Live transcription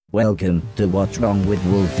Welcome to What's Wrong with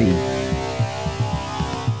Wolfie.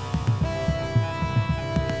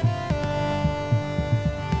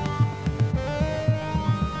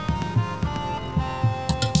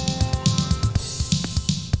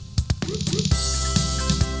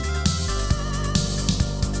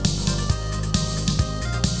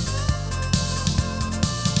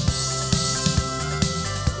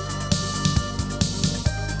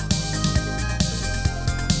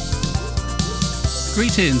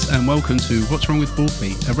 Greetings and welcome to What's Wrong with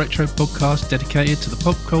Wolfie, a retro podcast dedicated to the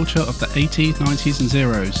pop culture of the 80s, 90s and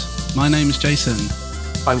zeros. My name is Jason.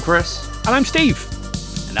 I'm Chris. And I'm Steve.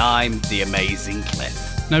 And I'm the amazing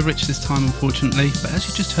Cliff. No Rich this time, unfortunately, but as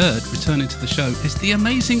you just heard, returning to the show is the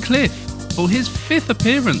amazing Cliff for his 5th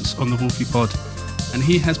appearance on the Wolfie Pod. And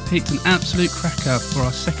he has picked an absolute cracker for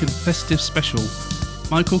our second festive special.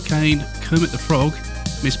 Michael Caine, Kermit the Frog,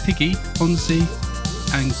 Miss Piggy, Fonzie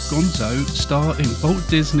and Gonzo star in Walt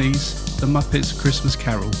Disney's The Muppets Christmas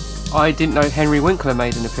Carol. I didn't know Henry Winkler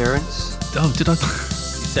made an appearance. Oh, did I? You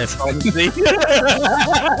said Fonzie.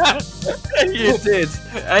 You did.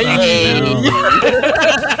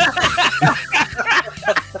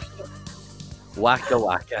 Waka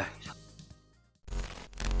waka.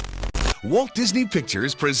 Walt Disney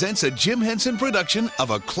Pictures presents a Jim Henson production of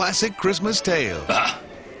a classic Christmas tale.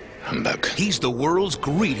 Humbug. He's the world's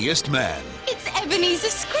greediest man. It's Ebenezer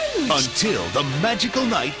Scrooge. Until the magical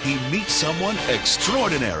night he meets someone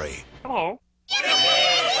extraordinary. Hello.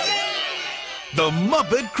 The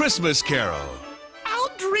Muppet Christmas Carol.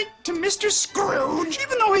 I'll drink to Mr. Scrooge,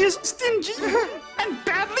 even though he is stingy and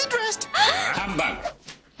badly dressed. Humbug.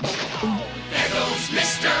 There goes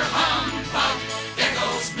Mr. Humbug. There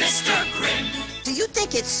goes Mr. Grin. Do you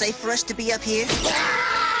think it's safe for us to be up here?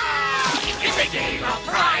 If they gave a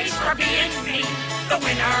prize for being mean, the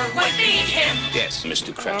winner would be him. Yes,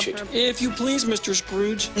 Mr. Cratchit. If you please, Mr.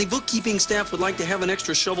 Scrooge, the bookkeeping staff would like to have an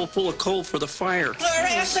extra shovel full of coal for the fire. Our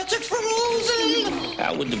assets are frozen!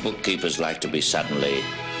 How would the bookkeepers like to be suddenly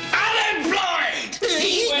Unemployed!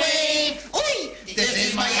 Heat wave! Oi! This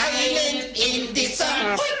is my island in the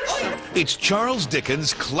sun! Oi, oi. It's Charles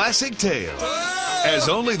Dickens' classic tale, as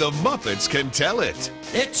only the Muppets can tell it.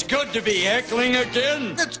 It's good to be heckling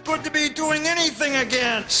again. It's good to be doing anything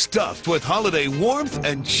again. Stuffed with holiday warmth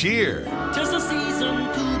and cheer. 'Tis a season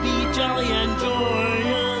to be jolly and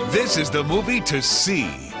joyous. This is the movie to see,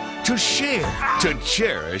 to share, to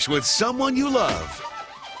cherish with someone you love.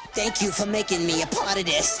 Thank you for making me a part of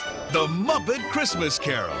this. The Muppet Christmas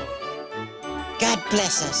Carol. God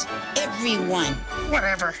bless us, everyone.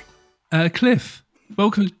 Whatever. Cliff,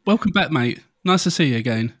 welcome back, mate. Nice to see you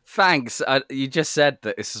again. Thanks. You just said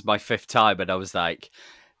that this is my 5th time, and I was like,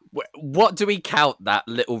 what do we count that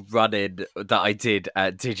little run-in that I did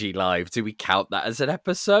at Digi Live? Do we count that as an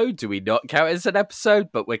episode? Do we not count it as an episode?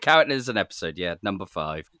 But we're counting it as an episode, yeah, number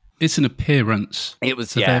 5. It's an appearance. It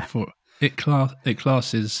was, so yeah. Therefore, it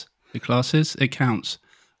counts.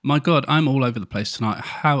 My God, I'm all over the place tonight.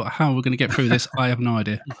 How are we going to get through this? I have no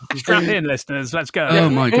idea. Strap in, listeners. Let's go. Oh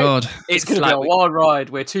my God. It's going to be a wild ride.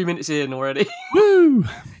 We're 2 minutes in already. Woo!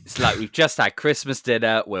 It's like we've just had Christmas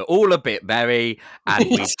dinner. We're all a bit merry, and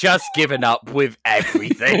we've just given up with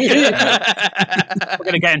everything. We're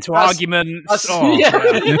going to get into arguments.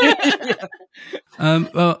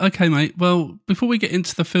 Well, okay, mate. Well, before we get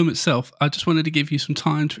into the film itself, I just wanted to give you some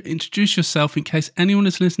time to introduce yourself in case anyone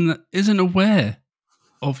is listening that isn't aware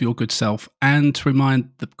of your good self, and to remind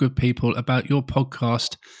the good people about your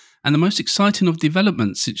podcast and the most exciting of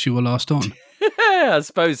developments since you were last on. I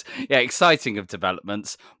suppose, yeah, exciting of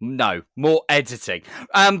developments. No, more editing.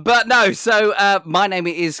 But no, so my name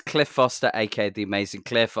is Cliff Foster, aka The Amazing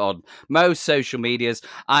Cliff, on most social medias.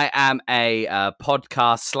 I am a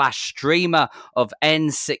podcast / streamer of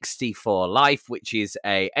N64 Life, which is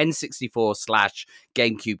a N64 /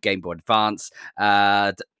 GameCube Game Boy Advance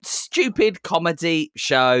stupid comedy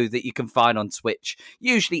show that you can find on Twitch,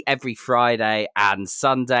 usually every Friday and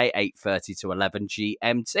Sunday, 8:30 to 11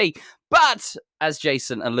 GMT. But, as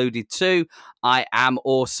Jason alluded to, I am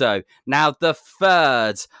also now the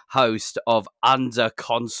 3rd host of Under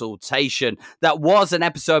Consultation. That was an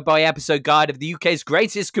episode-by-episode guide of the UK's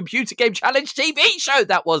greatest computer game challenge TV show.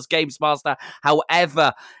 That was Games Master.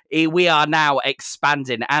 However, we are now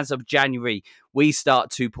expanding. As of January, we start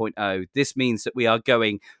 2.0. This means that we are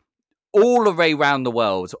going all the way around the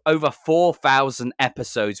world. Over 4,000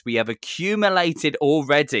 episodes we have accumulated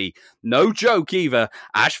already. No joke either.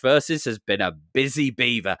 Ash Versus has been a busy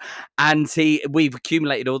beaver. And we've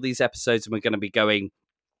accumulated all these episodes, and we're going to be going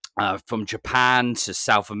from Japan to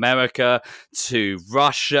South America to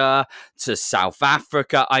Russia to South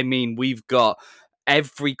Africa. I mean, we've got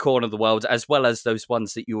every corner of the world, as well as those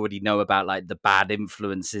ones that you already know about, like the bad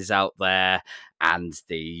influences out there and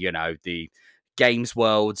the games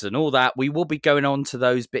worlds and all that. We will be going on to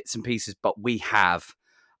those bits and pieces, but we have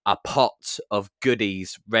a pot of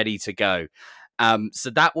goodies ready to go. So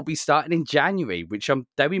that will be starting in January, which I'm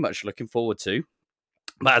very much looking forward to.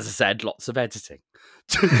 But as I said, lots of editing.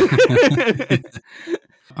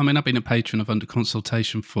 I mean, I've been a patron of Under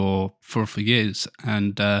Consultation for years,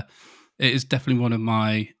 and it is definitely one of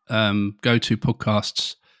my go-to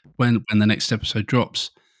podcasts when the next episode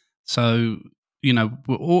drops. So, I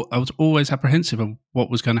was always apprehensive of what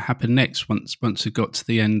was going to happen next once it got to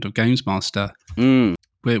the end of Games Master.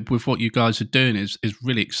 With what you guys are doing is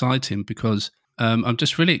really exciting, because I'm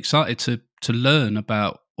just really excited to learn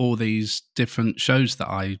about all these different shows that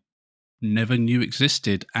I never knew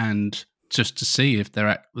existed, and just to see if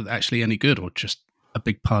they're actually any good or just a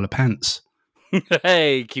big pile of pants.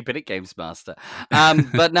 Hey, keeping it Games Master.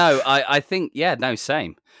 But no, I think,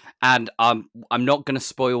 same. And I'm not going to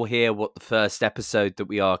spoil here what the first episode that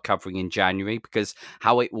we are covering in January, because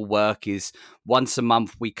how it will work is once a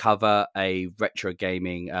month we cover a retro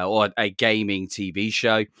gaming or a gaming TV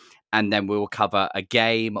show, and then we will cover a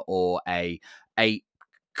game or a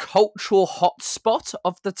cultural hotspot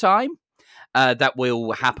of the time. That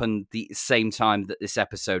will happen the same time that this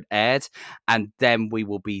episode aired, and then we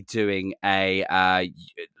will be doing a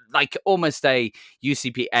almost a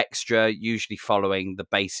UCP extra, usually following the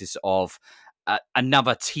basis of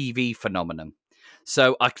another TV phenomenon.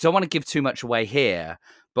 So I don't want to give too much away here,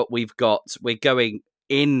 but we're going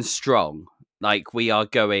in strong. Like, we are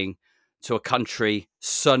going to a country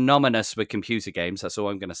synonymous with computer games. That's all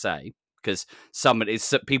I'm going to say, because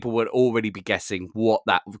people would already be guessing what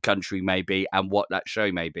that country may be and what that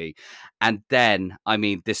show may be. And then, I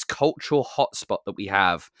mean, this cultural hotspot that we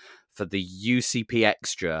have for the UCP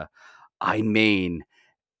Extra, I mean,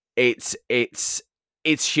 it's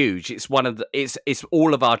huge. It's it's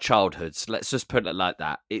all of our childhoods. Let's just put it like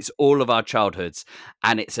that. It's all of our childhoods,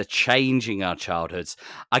 and it's a changing our childhoods.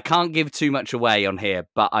 I can't give too much away on here,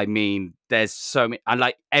 but I mean, there's so many. And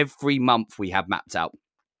like every month we have mapped out.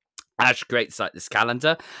 Ash creates like this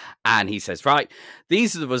calendar, and he says, right,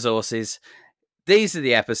 these are the resources, these are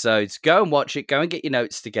the episodes, go and watch it, go and get your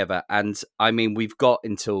notes together. And I mean, we've got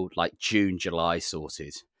until like June, July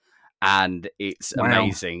sorted, and it's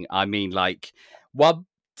amazing. I mean, like, one,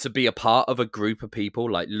 to be a part of a group of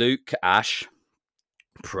people like Luke, Ash,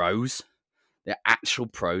 pros, they're actual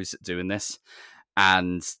pros at doing this,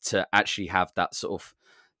 and to actually have that sort of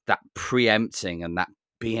that preempting and that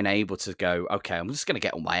being able to go, okay, I'm just going to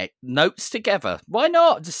get all my notes together. Why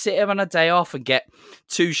not just sit here on a day off and get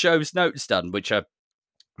 2 shows notes done, which are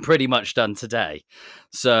pretty much done today.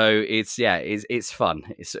 So it's fun.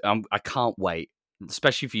 I can't wait,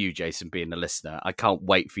 especially for you, Jason, being a listener. I can't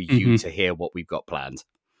wait for you to hear what we've got planned.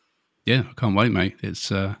 Yeah, I can't wait, mate. It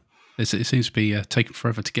seems to be taking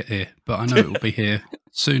forever to get here, but I know it will be here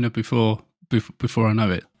sooner before I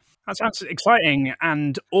know it. That sounds exciting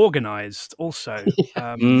and organised also.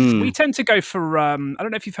 We tend to go for, I don't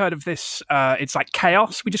know if you've heard of this, it's like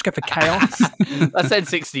chaos. We just go for chaos. That's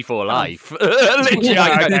N64 Live. Literally,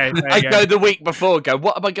 I go the week before, go,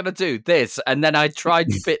 what am I going to do? This. And then I try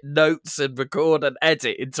to fit notes and record and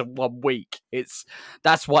edit into 1 week.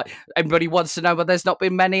 That's why everybody wants to know, but there's not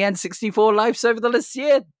been many N64 Lives over the last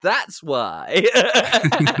year. That's why.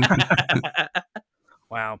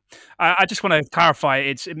 Wow. I just want to clarify,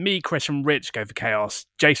 it's me, Chris, and Rich go for chaos.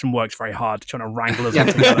 Jason works very hard trying to wrangle us all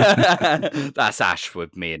together. That's Ash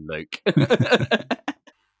with me and Luke.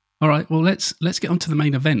 All right, well, let's get on to the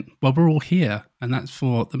main event. Well, we're all here, and that's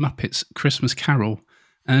for the Muppets Christmas Carol.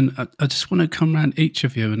 And I just want to come around each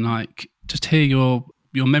of you and like just hear your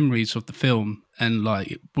memories of the film and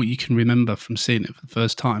like what you can remember from seeing it for the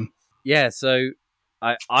first time. Yeah, so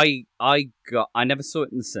I never saw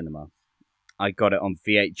it in the cinema. I got it on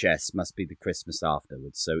VHS, must be the Christmas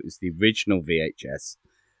afterwards. So it was the original VHS.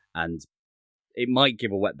 And it might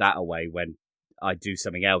give that away when I do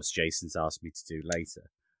something else Jason's asked me to do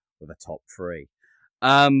later with a top 3.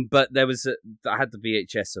 But I had the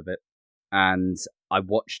VHS of it, and I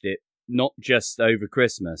watched it not just over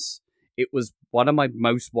Christmas. It was one of my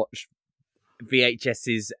most watched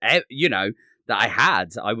VHSs, that I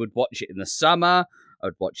had. I would watch it in the summer. I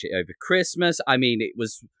would watch it over Christmas. I mean, it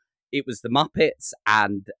was the Muppets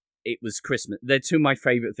and it was Christmas. They're 2 of my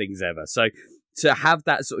favourite things ever. So to have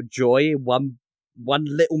that sort of joy in one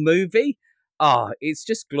little movie, it's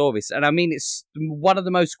just glorious. And I mean, it's one of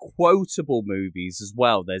the most quotable movies as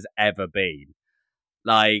well there's ever been.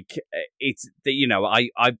 Like,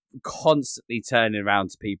 I'm constantly turning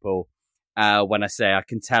around to people when I say I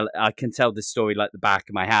can tell this story like the back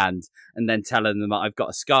of my hand, and then telling them that I've got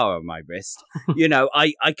a scar on my wrist.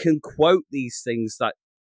 I can quote these things like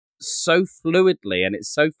so fluidly, and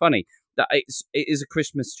it's so funny that it is a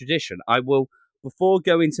Christmas tradition. I will, before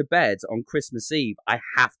going to bed on Christmas Eve, I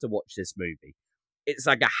have to watch this movie. It's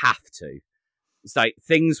like I have to. It's like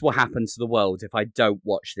things will happen to the world if I don't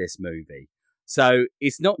watch this movie. So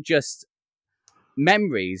it's not just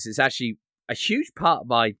memories, it's actually a huge part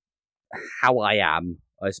of how I am,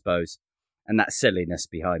 I suppose, and that silliness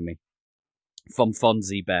behind me from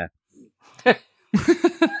Fonzie Bear.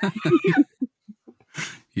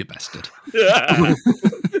 You bastard.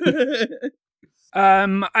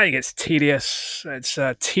 I think it's tedious. It's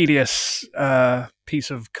a tedious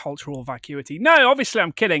piece of cultural vacuity. No, obviously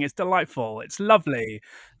I'm kidding. It's delightful. It's lovely.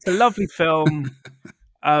 It's a lovely film.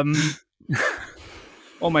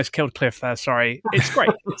 Almost killed Cliff there. Sorry. It's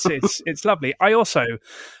great. It's lovely. I also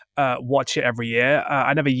watch it every year.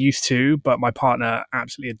 I never used to, but my partner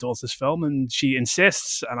absolutely adores this film, and she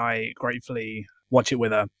insists, and I gratefully watch it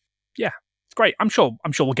with her. Yeah, it's great. I'm sure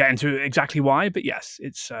we'll get into exactly why, but yes,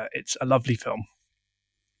 it's a lovely film.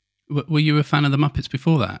 Were you a fan of the Muppets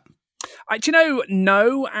before that?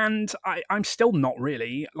 No, and I'm still not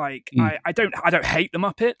really. I don't hate the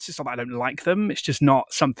Muppets. It's not that I don't like them. It's just not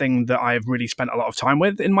something that I've really spent a lot of time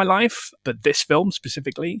with in my life. But this film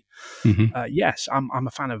specifically, yes, I'm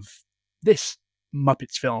a fan of this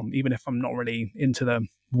Muppets film, even if I'm not really into the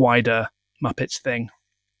wider Muppets thing.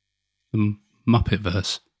 The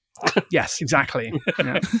Muppet-verse. Yes, exactly.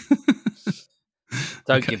 Yeah.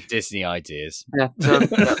 Don't give Disney ideas. Yeah, the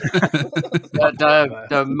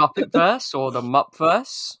Muppet-verse or the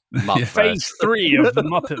Mupp-verse? Phase 3 of the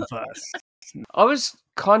Muppet-verse. I was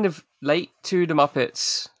kind of late to the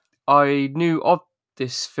Muppets. I knew of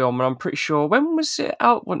this film, and I'm pretty sure, when was it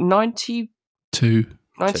out? What, 92?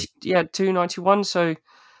 91. So,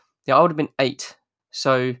 yeah, I would have been 8.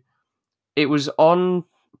 So, it was on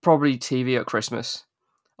probably TV at Christmas.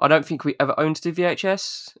 I don't think we ever owned the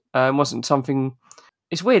VHS. It wasn't something...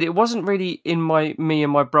 It's weird. It wasn't really in me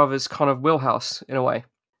and my brother's kind of wheelhouse, in a way.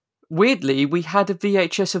 Weirdly, we had a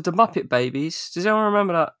VHS of the Muppet Babies. Does anyone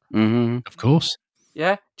remember that? Mm-hmm. Of course.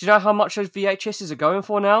 Yeah? Do you know how much those VHSs are going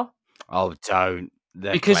for now? Oh, don't.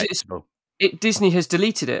 They're because collectible. Disney has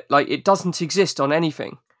deleted it. Like, it doesn't exist on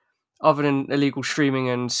anything other than illegal streaming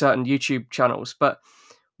and certain YouTube channels. But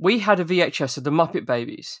we had a VHS of the Muppet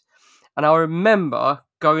Babies. And I remember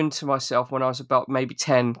going to myself when I was about maybe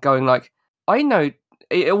 10, going like, I know...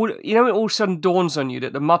 it all of a sudden dawns on you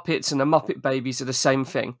that the Muppets and the Muppet Babies are the same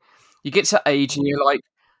thing. You get to age and you're like,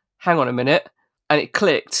 hang on a minute. And it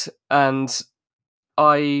clicked, and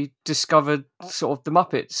I discovered sort of the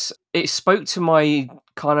Muppets. It spoke to my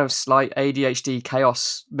kind of slight ADHD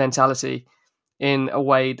chaos mentality in a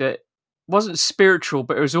way that wasn't spiritual,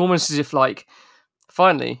 but it was almost as if like,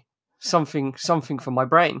 finally, something for my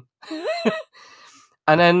brain.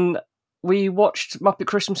 And then we watched Muppet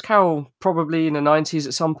Christmas Carol probably in the 90s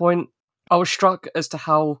at some point. I was struck as to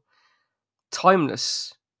how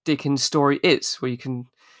timeless Dickens' story is, where you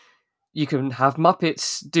can have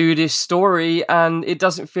Muppets do this story and it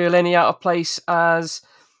doesn't feel any out of place as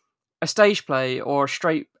a stage play or a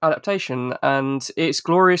straight adaptation, and it's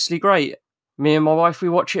gloriously great. Me and my wife, we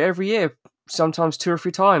watch it every year, sometimes 2 or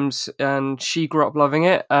 3 times, and she grew up loving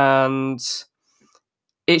it, and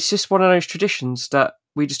it's just one of those traditions that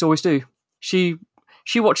we just always do. She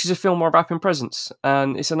watches a film while wrapping presents,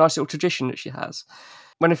 and it's a nice little tradition that she has.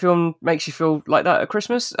 When a film makes you feel like that at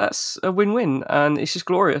Christmas, that's a win-win, and it's just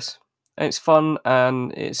glorious. And it's fun,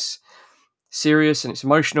 and it's serious, and it's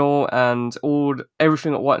emotional, and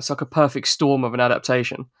everything at once. It's like a perfect storm of an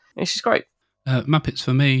adaptation. It's just great. Muppets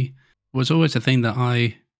for me was always a thing that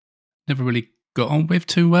I never really got on with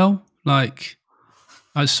too well. Like,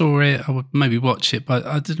 I saw it, I would maybe watch it, but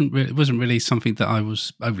it wasn't really something that I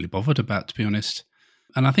was overly bothered about, to be honest.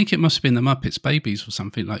 And I think it must have been the Muppets Babies or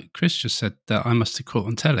something, like Chris just said, that I must have caught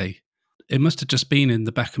on telly. It must have just been in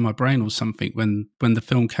the back of my brain or something when the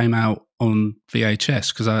film came out on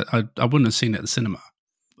VHS, because I wouldn't have seen it at the cinema.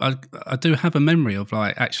 I do have a memory of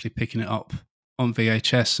like actually picking it up on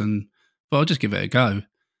VHS, but I'll just give it a go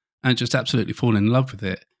and just absolutely fall in love with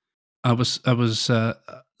it. I was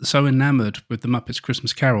so enamoured with the Muppets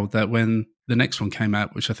Christmas Carol that when the next one came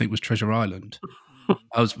out, which I think was Treasure Island,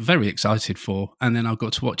 I was very excited for, and then I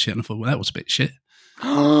got to watch it and I thought, well, that was a bit shit.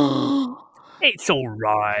 It's all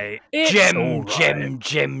right. Jim.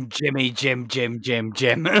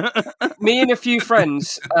 Me and a few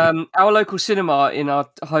friends, our local cinema in my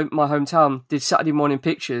hometown did Saturday morning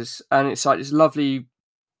pictures, and it's like this lovely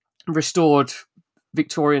restored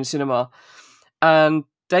Victorian cinema. And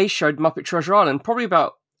they showed Muppet Treasure Island probably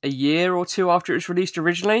about a year or two after it was released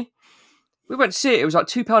originally. We went to see it. It was like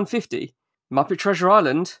 £2.50. Muppet Treasure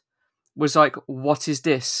Island was like, what is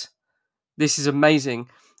this? This is amazing.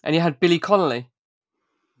 And you had Billy Connolly.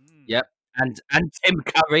 Yep. And Tim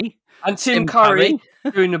Curry. And Tim Curry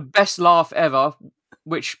doing the best laugh ever,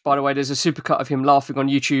 which, by the way, there's a supercut of him laughing on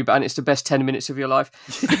YouTube, and it's the best 10 minutes of your life.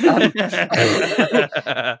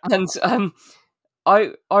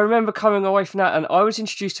 I remember coming away from that, and I was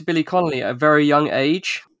introduced to Billy Connolly at a very young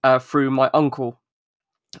age through my uncle.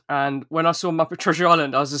 And when I saw Muppet Treasure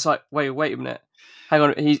Island, I was just like, wait a minute. Hang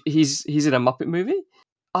on, he's in a Muppet movie?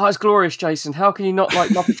 Oh, it's glorious, Jason. How can you not like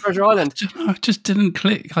Muppet Treasure Island? It just didn't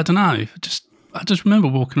click. I don't know. I just remember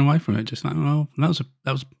walking away from it, just like, well, that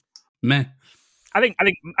was meh. I think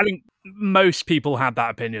most people had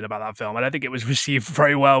that opinion about that film. I don't think it was received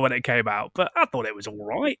very well when it came out, but I thought it was all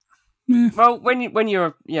right. Yeah. Well, when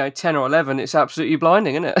you're 10 or 11, it's absolutely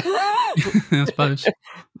blinding, isn't it? I suppose.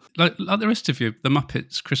 Like the rest of you, The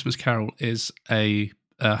Muppets Christmas Carol is a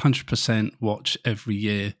 100% watch every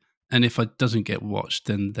year, and if it doesn't get watched,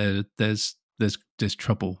 then there's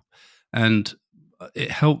trouble. And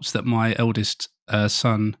it helps that my eldest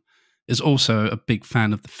son is also a big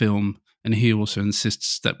fan of the film, and he also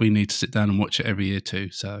insists that we need to sit down and watch it every year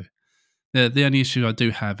too. So the only issue I do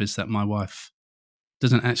have is that my wife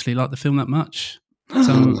doesn't actually like the film that much.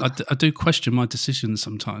 So I do question my decisions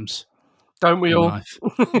sometimes. Don't we all?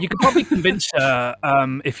 You could probably convince her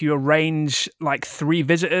if you arrange like 3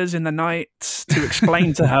 visitors in the night to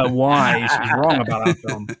explain to her why she's wrong about that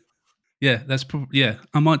film. Yeah, that's probably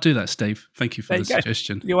I might do that, Steve. Thank you for the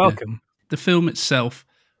suggestion. You're welcome. Yeah. The film itself,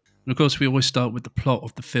 and of course, we always start with the plot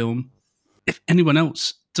of the film. If anyone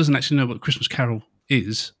else doesn't actually know what Christmas Carol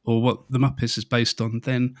is or what The Muppets is based on,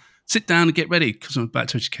 then sit down and get ready because I'm about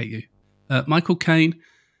to educate you. Michael Caine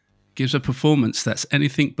gives a performance that's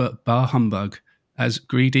anything but bar humbug as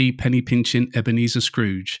greedy, penny-pinching Ebenezer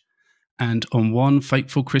Scrooge. And on one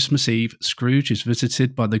fateful Christmas Eve, Scrooge is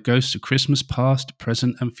visited by the ghosts of Christmas past,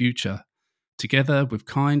 present and future. Together with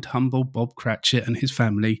kind, humble Bob Cratchit and his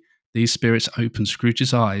family, these spirits open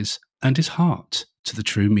Scrooge's eyes and his heart to the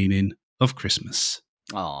true meaning of Christmas.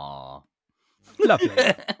 Aww.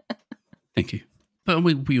 Lovely. Thank you. But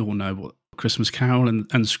we all know what Christmas Carol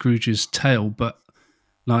and Scrooge's tale, but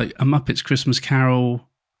like a Muppet's Christmas Carol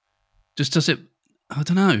just does it, I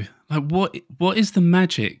don't know. Like what is the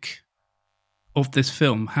magic of this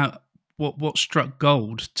film? What struck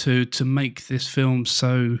gold to make this film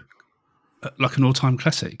so like an all-time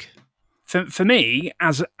classic? For me,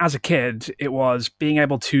 as a kid, it was being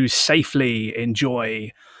able to safely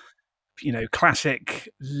enjoy, classic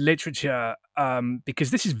literature,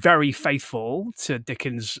 because this is very faithful to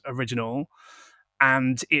Dickens' original,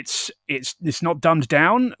 and it's not dumbed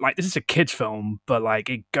down. Like, this is a kid's film, but like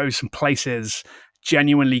it goes some places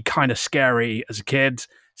genuinely kind of scary as a kid,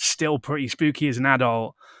 still pretty spooky as an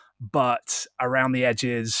adult. But around the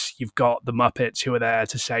edges, you've got the Muppets who are there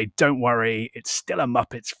to say, don't worry, it's still a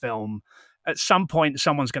Muppets film. At some point,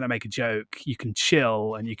 someone's going to make a joke. You can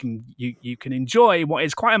chill and you can enjoy what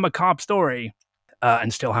is quite a macabre story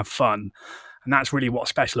and still have fun. And that's really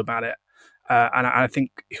what's special about it. And I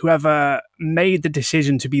think whoever made the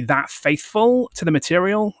decision to be that faithful to the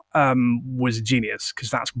material was a genius,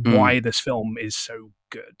 because that's why this film is so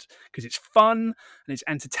good. Because it's fun and it's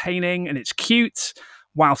entertaining and it's cute,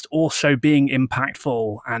 whilst also being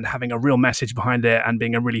impactful and having a real message behind it and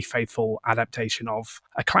being a really faithful adaptation of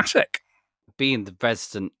a classic. Being the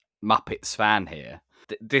resident Muppets fan here,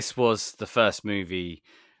 this was the first movie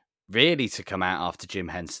really to come out after Jim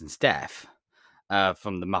Henson's death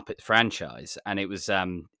from the Muppet franchise, and it was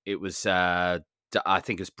I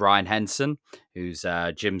think it was Brian Henson, who's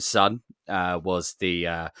Jim's son, was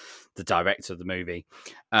the director of the movie,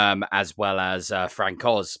 as well as Frank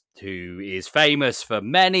Oz, who is famous for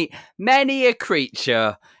many a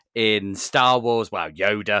creature in Star Wars. Well,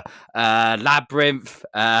 Yoda, Labyrinth,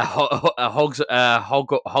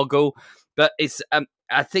 Hoggle, but it's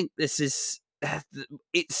I think this is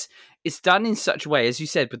it's done in such a way, as you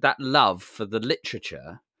said, with that love for the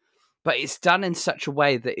literature, but it's done in such a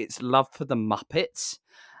way that it's love for the Muppets.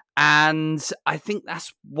 And I think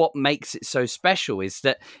that's what makes it so special, is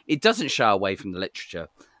that it doesn't shy away from the literature.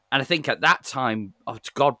 And I think at that time, oh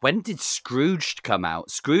God, when did Scrooge come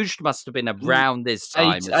out? Scrooge must have been around this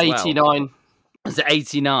time as well. 89. Was it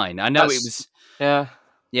 89? I know it was. Yeah.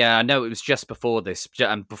 Yeah, I know it was just before this,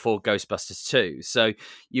 and before Ghostbusters 2. So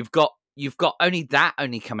you've got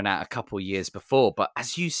only coming out a couple of years before. But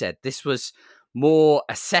as you said, this was more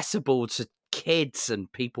accessible to kids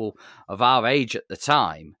and people of our age at the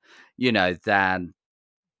time, than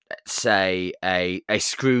say, a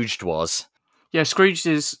Scrooged was. Yeah, Scrooged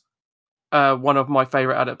is one of my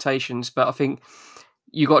favourite adaptations, but I think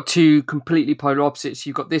you got two completely polar opposites.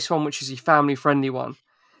 You've got this one, which is a family-friendly one,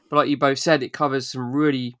 but like you both said, it covers some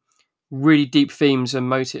really, really deep themes and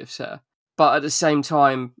motives there. But at the same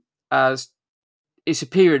time, as it's a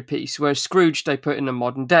period piece, whereas Scrooge they put in the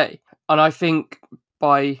modern day, and I think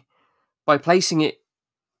by placing it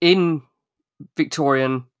in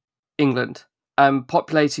Victorian England and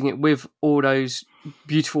populating it with all those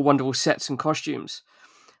beautiful, wonderful sets and costumes,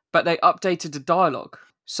 but they updated the dialogue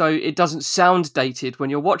so it doesn't sound dated when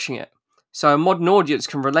you're watching it. So a modern audience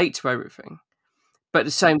can relate to everything, but at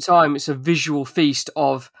the same time, it's a visual feast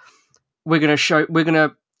of we're going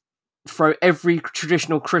to throw every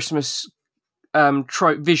traditional Christmas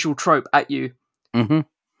visual trope at you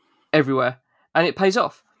everywhere, and it pays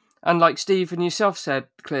off. And like Steve and yourself said,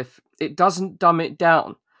 Cliff, it doesn't dumb it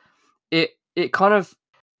down. It kind of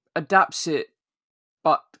adapts it,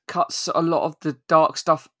 but cuts a lot of the dark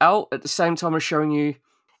stuff out at the same time as showing you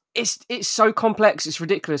it's so complex, it's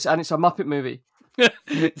ridiculous, and it's a Muppet movie.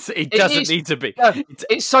 It doesn't need to be. No,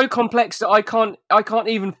 it's so complex that I can't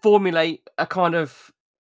even formulate a kind of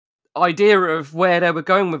idea of where they were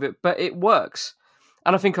going with it, but it works.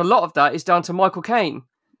 And I think a lot of that is down to Michael Caine.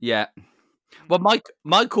 Yeah. Well,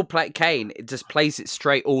 Michael Caine just plays it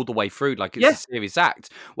straight all the way through, like it's a serious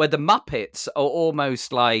act, where the Muppets are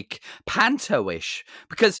almost like panto-ish,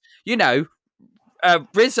 because, you know,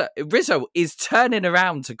 Rizzo is turning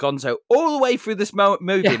around to Gonzo all the way through this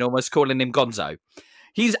movie and almost calling him Gonzo.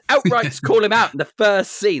 He's outright call him out in the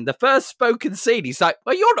first scene, the first spoken scene. He's like,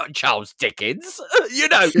 "Well, you're not Charles Dickens," you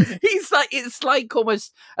know. He's like, it's like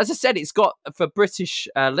almost, as I said, it's got for British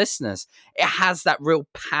listeners, it has that real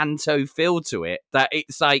panto feel to it. That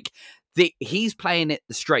it's like he's playing it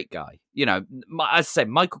the straight guy. You know, as I said,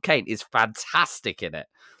 Michael Caine is fantastic in it.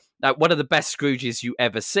 Like one of the best Scrooges you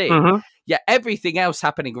ever see. Yeah, everything else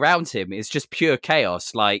happening around him is just pure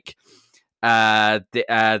chaos. Like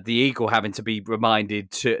the eagle having to be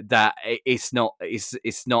reminded that it's not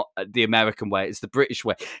the American way, it's the British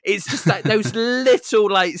way. It's just like those little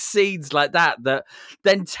like scenes like that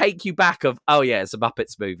then take you back of, oh yeah, it's a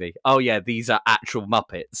Muppets movie. Oh yeah, these are actual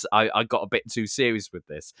Muppets. I got a bit too serious with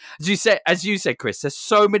this. As you said, Chris, there's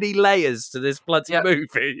so many layers to this bloody movie.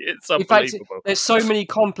 It's unbelievable. In fact, there's so many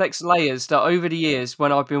complex layers that over the years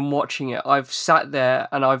when I've been watching it, I've sat there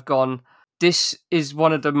and I've gone, this is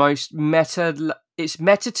one of the most meta. It's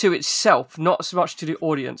meta to itself, not so much to the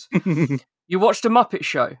audience. You watch the Muppet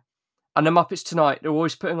Show, and the Muppets Tonight. They're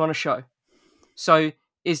always putting on a show. So,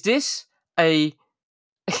 is this a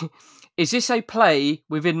play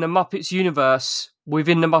within the Muppets universe?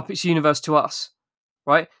 Within the Muppets universe to us,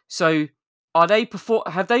 right? So, have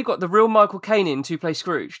they got the real Michael Caine in to play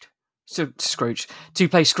Scrooge? To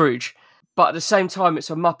play Scrooge, but at the same time, it's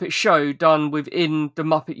a Muppet show done within the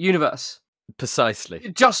Muppet universe.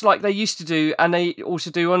 Precisely. Just like they used to do, and they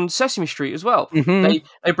also do on Sesame Street as well. They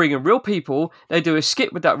bring in real people, they do a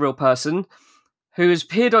skit with that real person who has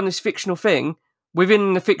appeared on this fictional thing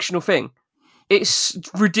within the fictional thing. It's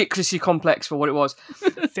ridiculously complex for what it was.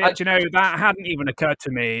 Do you know, that hadn't even occurred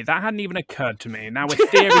to me. Now we're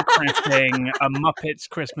theory crafting a Muppets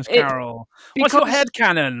Christmas Carol. What's your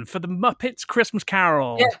headcanon for the Muppets Christmas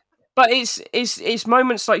Carol? Yeah, but it's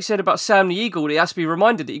moments like you said about Sam the Eagle, he has to be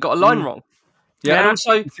reminded that he got a line wrong. Yeah, and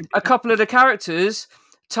also a couple of the characters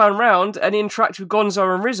turn around and interact with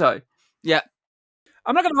Gonzo and Rizzo. Yeah.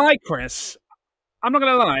 I'm not going to lie, Chris. I'm not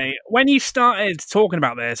going to lie. When you started talking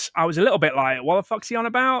about this, I was a little bit like, what the fuck's he on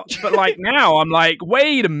about? But like now, I'm like,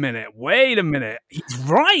 wait a minute. He's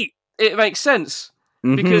right. It makes sense.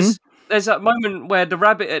 Because there's that moment where the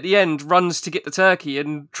rabbit at the end runs to get the turkey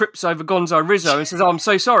and trips over Gonzo and Rizzo and says, "Oh, I'm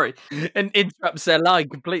so sorry." And interrupts their line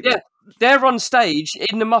completely. Yeah, they're on stage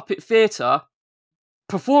in the Muppet Theatre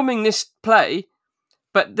performing this play,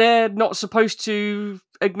 but they're not supposed to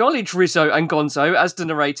acknowledge Rizzo and Gonzo as the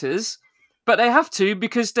narrators, but they have to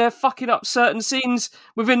because they're fucking up certain scenes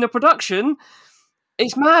within the production.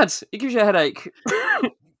 It's mad. It gives you a headache.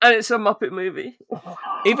 And it's a Muppet movie.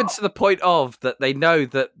 Even to the point of that they know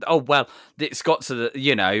that, oh, well, it's got to the,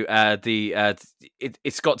 you know,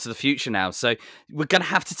 it's got to the future now. So we're going to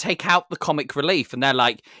have to take out the comic relief. And they're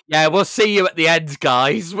like, yeah, we'll see you at the end,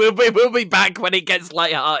 guys. We'll be back when it gets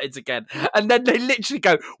lighthearted again. And then they literally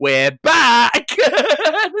go, we're back.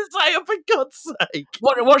 It's like, oh, for God's sake.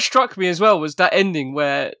 What struck me as well was that ending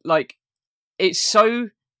where, like, it's so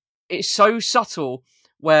subtle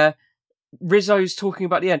where Rizzo's talking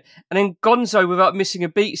about the end, and then Gonzo, without missing a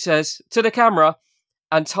beat, says to the camera,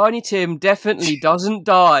 "And Tiny Tim definitely doesn't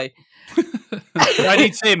die."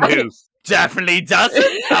 Tiny Tim, who? definitely doesn't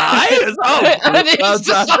die. Oh, And it's well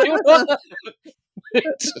just done. like, what?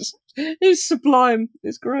 It's sublime.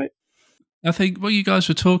 It's great. I think while you guys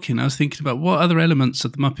were talking, I was thinking about what other elements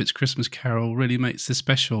of the Muppets Christmas Carol really makes this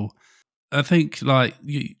special. I think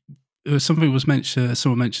something was mentioned.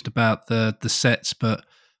 Someone mentioned about the sets, but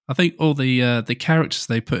I think all the characters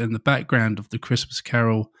they put in the background of the Christmas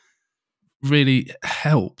Carol really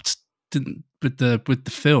helped, didn't, with the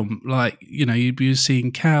film. Like, you'd be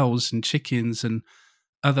seeing cows and chickens and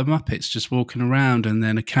other Muppets just walking around, and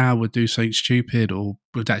then a cow would do something stupid or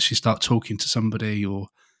would actually start talking to somebody or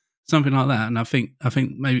something like that. And I think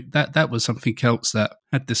maybe that was something else that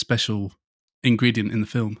had this special ingredient in the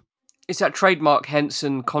film. It's that trademark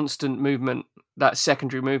Henson constant movement, that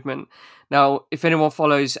secondary movement. Now, if anyone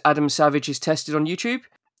follows Adam Savage's Tested on YouTube,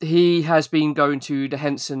 he has been going to the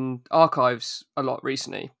Henson archives a lot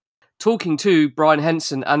recently, talking to Brian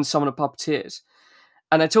Henson and some of the puppeteers.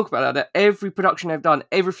 And they talk about that every production they've done,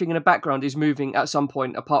 everything in the background is moving at some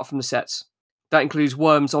point apart from the sets. That includes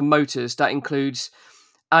worms on motors. That includes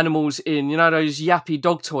animals in, those yappy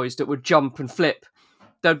dog toys that would jump and flip.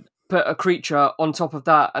 They'd put a creature on top of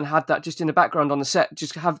that and had that just in the background on the set,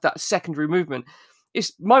 just have that secondary movement.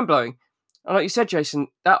 It's mind-blowing. And like you said, Jason,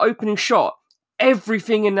 that opening shot,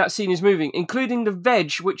 everything in that scene is moving, including the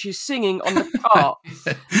veg, which is singing on the cart.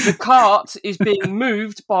 The cart is being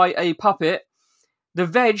moved by a puppet. The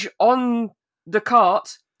veg on the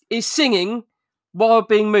cart is singing while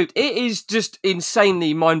being moved. It is just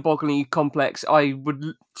insanely mind-bogglingly complex. I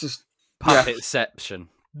would just... Puppetception.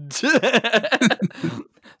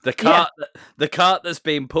 The cart that's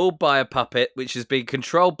being pulled by a puppet, which is being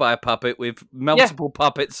controlled by a puppet with multiple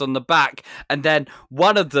puppets on the back, and then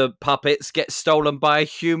one of the puppets gets stolen by a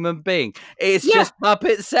human being. It's just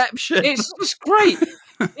puppetception. It's just great.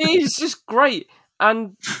 It is just great.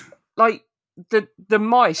 And like the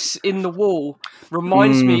mice in the wall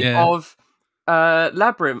reminds me of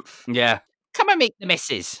Labyrinth. Yeah. Come and meet the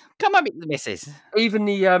missus. Come and meet the missus. Even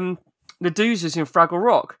the doozers in Fraggle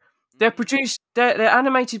Rock. They're they're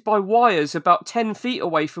animated by wires about 10 feet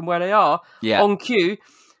away from where they are on cue.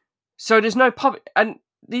 So there's no puppet. And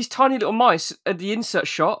these tiny little mice at the insert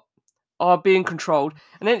shot are being controlled.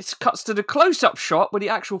 And then it cuts to the close-up shot with the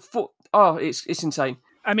actual foot. Oh, it's insane.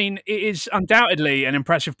 I mean, it is undoubtedly an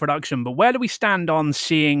impressive production, but where do we stand on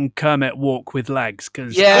seeing Kermit walk with legs?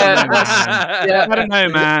 Because I don't know,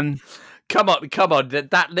 man. Come on.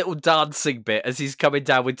 That little dancing bit as he's coming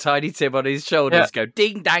down with Tiny Tim on his shoulders go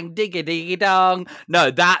ding dang diggy diggy dong.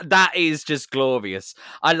 No, that is just glorious.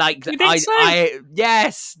 I like that.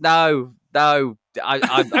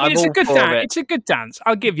 I'm it's all a good for dance. it. It's a good dance.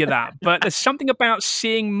 I'll give you that. But there's something about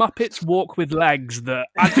seeing Muppets walk with legs that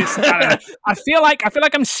I feel like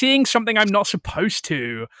I'm seeing something I'm not supposed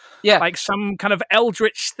to. Yeah, like some kind of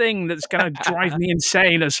eldritch thing that's going to drive me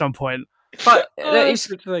insane at some point. But I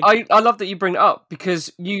love that you bring it up,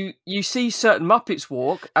 because you see certain Muppets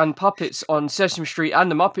walk and puppets on Sesame Street and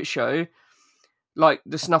the Muppet Show, like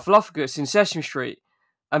the Snuffleupagus in Sesame Street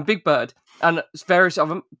and Big Bird and various of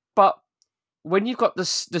them. But when you've got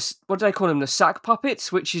this what do they call them, the sack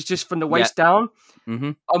puppets, which is just from the waist down,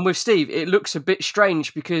 and with Steve, it looks a bit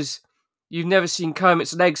strange because you've never seen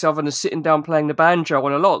Kermit's legs other than sitting down playing the banjo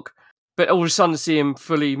on a log. But all of a sudden, to see him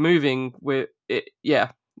fully moving with it,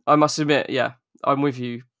 I must admit, I'm with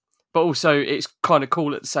you. But also, it's kind of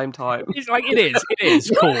cool at the same time. It's like it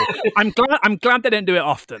is cool. I'm glad they don't do it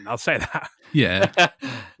often. I'll say that. Yeah.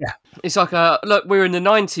 It's like look, we're in the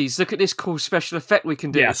 90s. Look at this cool special effect we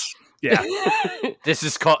can do. Yes. Yeah. This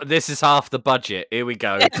is half the budget. Here we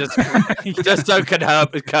go. Just so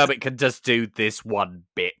Kermit can just do this one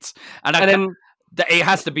bit, and then it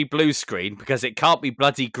has to be blue screen because it can't be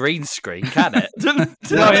bloody green screen, can it?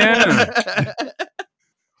 Oh yeah.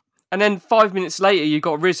 And then 5 minutes later, you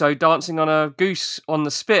got Rizzo dancing on a goose on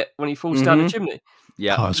the spit when he falls down the chimney.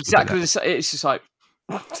 Yeah, exactly. It's just like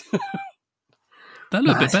that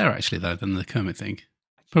looked a bit better actually though than the Kermit thing.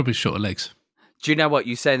 Probably shorter legs. Do you know what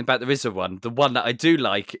you're saying about the Rizzo one? The one that I do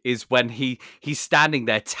like is when he's standing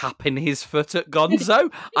there tapping his foot at Gonzo.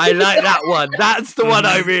 I like that one. That's the one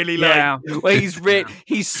I really like. Where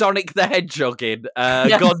he's Sonic the Hedgehogging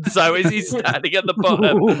Gonzo as he's standing at the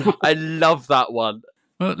bottom. I love that one.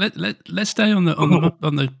 Well, let's stay on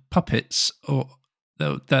the puppets or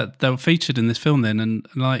that were featured in this film then, and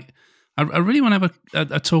like I really want to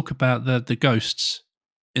have a talk about the ghosts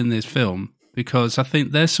in this film, because I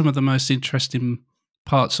think they're some of the most interesting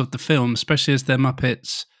parts of the film, especially as they're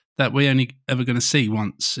Muppets that we're only ever going to see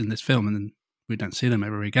once in this film, and then we don't see them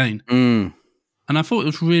ever again. And I thought it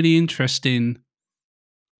was really interesting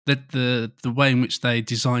that the way in which they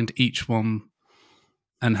designed each one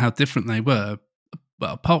and how different they were.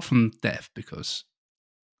 Well, apart from death, because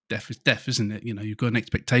death is death, isn't it? You know, you've got an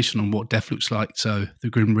expectation on what death looks like, so the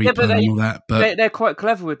Grim Reaper and all that. But they're quite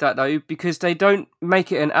clever with that, though, because they don't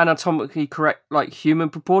make it an anatomically correct, like, human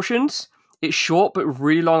proportions. It's short but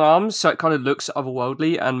really long arms, so it kind of looks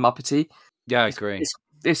otherworldly and Muppety. Yeah, I agree.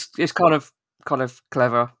 It's kind of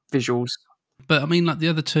clever visuals. But I mean, like the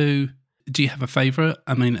other two, do you have a favourite?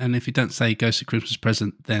 I mean, and if you don't say Ghost of Christmas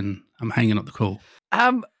Present, then I'm hanging up the call.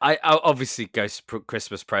 I obviously Ghost of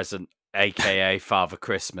Christmas Present, aka Father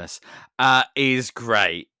Christmas, is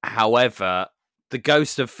great. However, the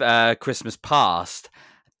Ghost of Christmas Past,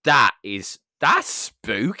 that's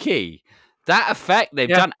spooky. That effect they've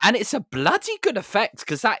done, and it's a bloody good effect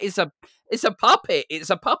because it's a puppet. It's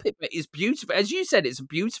a puppet, but it's beautiful. As you said, it's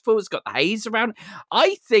beautiful. It's got the haze around.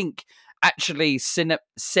 I think actually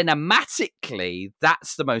cinematically,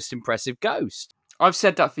 that's the most impressive ghost. I've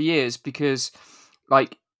said that for years because,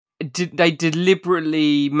 like, they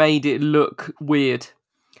deliberately made it look weird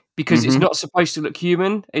because it's not supposed to look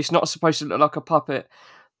human. It's not supposed to look like a puppet,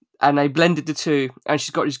 and they blended the two. And she's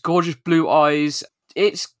got these gorgeous blue eyes.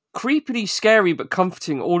 It's creepily scary but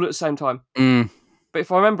comforting all at the same time. But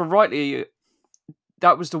if I remember rightly,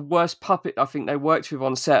 that was the worst puppet I think they worked with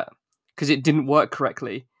on set because it didn't work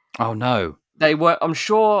correctly. Oh no! I'm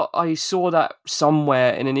sure I saw that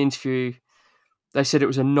somewhere in an interview. They said it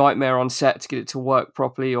was a nightmare on set to get it to work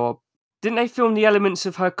properly, or didn't they film the elements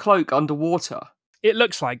of her cloak underwater? It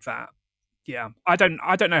looks like that. Yeah, I don't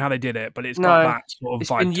know how they did it, but it's got that sort of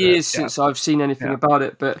it's vibe. It's been years since I've seen anything about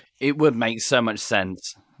it, but it would make so much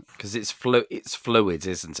sense because it's fluid,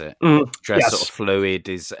 isn't it? Yes. Sort of fluid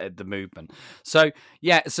is the movement. So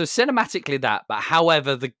yeah, so cinematically that, but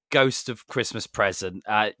however, the Ghost of Christmas Present,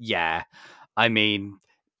 I mean,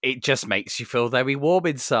 it just makes you feel very warm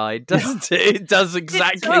inside, doesn't it? It does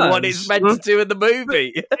exactly what it's meant to do in the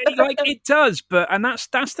movie. It does, and that's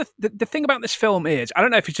the thing about this film is, I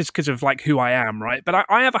don't know if it's just because of like who I am, right? But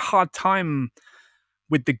I have a hard time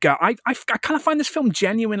with the guy. I kind of find this film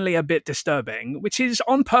genuinely a bit disturbing, which is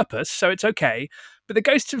on purpose, so it's okay. But the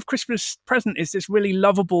Ghost of Christmas Present is this really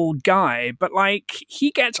lovable guy, but like he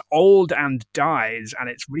gets old and dies, and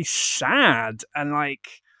it's really sad, and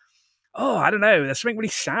like, oh, I don't know. There's something really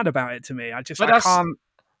sad about it to me. I can't.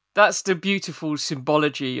 That's the beautiful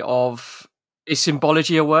symbology of. Is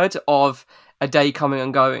symbology a word of a day coming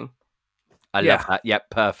and going? I love that. Yep,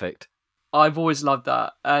 perfect. I've always loved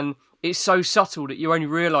that, and it's so subtle that you only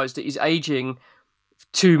realise that he's aging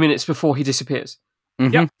 2 minutes before he disappears.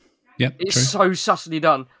 Yep. It's so subtly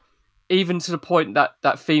done, even to the point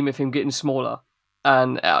that theme of him getting smaller,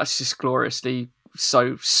 and it's just gloriously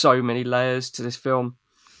so many layers to this film.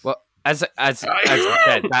 As I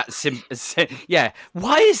said, that's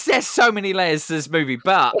why is there so many layers to this movie?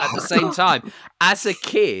 But at the same time, as a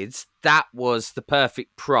kid, that was the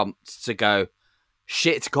perfect prompt to go,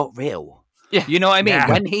 shit got real. Yeah. You know what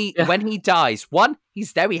I mean? When he dies, one,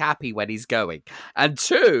 he's very happy when he's going. And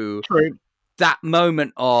two, that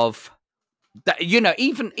moment of that, you know,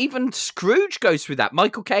 even Scrooge goes through that.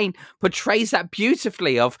 Michael Caine portrays that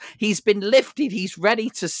beautifully of he's been lifted, he's ready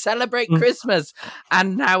to celebrate Christmas,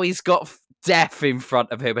 and now he's got death in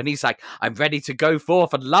front of him, and he's like, I'm ready to go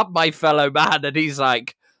forth and love my fellow man, and he's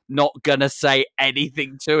like not gonna say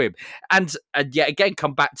anything to him. And yet again,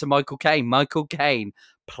 come back to Michael Caine. Michael Caine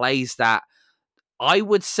plays that, I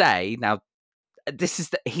would say, now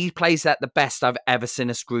he plays that the best I've ever seen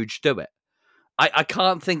a Scrooge do it. I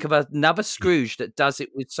can't think of another Scrooge that does it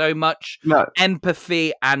with so much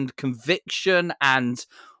empathy and conviction and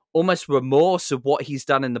almost remorse of what he's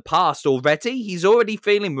done in the past already. He's already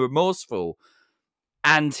feeling remorseful,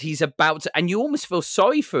 and he's about to, and you almost feel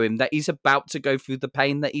sorry for him that he's about to go through the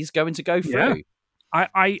pain that he's going to go through.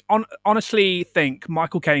 I honestly think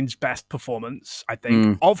Michael Caine's best performance, I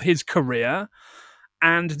think, of his career,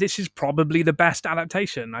 and this is probably the best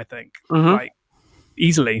adaptation, I think. Like,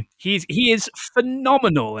 easily. He is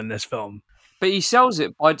phenomenal in this film. But he sells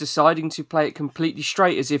it by deciding to play it completely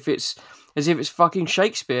straight as if it's fucking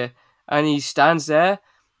Shakespeare. And he stands there,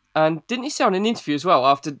 and didn't he say on an interview as well,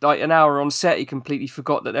 after like an hour on set, he completely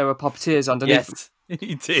forgot that there were puppeteers underneath him. Yes,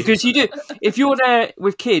 he did. Because you do. If you're there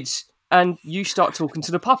with kids and you start talking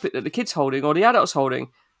to the puppet that the kid's holding or the adult's holding,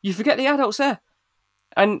 you forget the adult's there.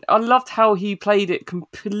 And I loved how he played it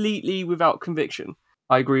completely without conviction.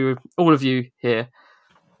 I agree with all of you here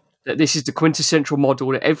that this is the quintessential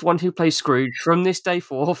model that everyone who plays Scrooge from this day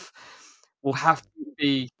forth will have to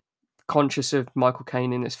be conscious of Michael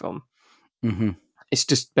Caine in this film. It's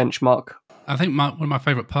just benchmark. I think one of my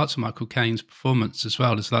favourite parts of Michael Caine's performance as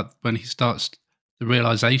well is that when he starts the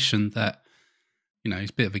realisation that, you know,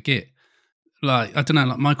 he's a bit of a git. like, I don't know,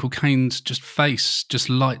 like Michael Caine's just face just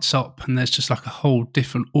lights up, and there's just like a whole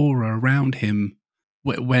different aura around him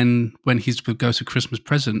when he's with Ghost of Christmas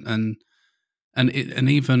Present, and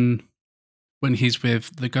even when he's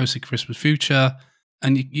with the Ghost of Christmas Future,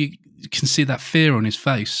 and you can see that fear on his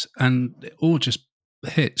face, and it all just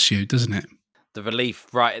hits you, doesn't it? The relief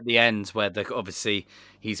right at the end, where obviously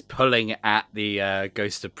he's pulling at the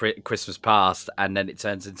Ghost of Christmas Past, and then it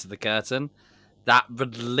turns into the curtain. That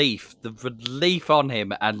relief, the relief on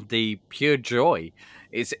him, and the pure joy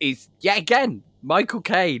is yet again. Michael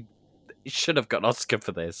Caine should have got an Oscar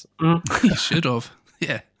for this. He should have,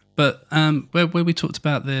 yeah. But where we talked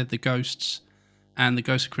about the ghosts and the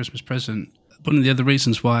Ghost of Christmas Present, one of the other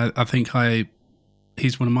reasons why I think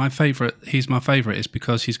he's my favourite is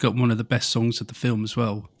because he's got one of the best songs of the film as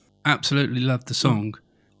well. Absolutely love the song.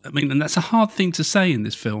 I mean, and that's a hard thing to say in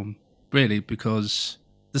this film, really, because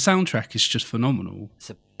the soundtrack is just phenomenal. It's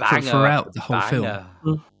a banger throughout the whole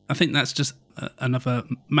film. I think that's just another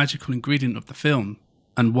magical ingredient of the film,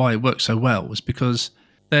 and why it works so well was because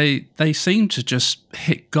they seem to just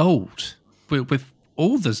hit gold with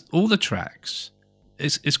all the tracks.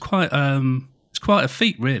 It's quite a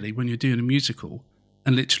feat, really, when you're doing a musical,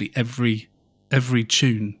 and literally every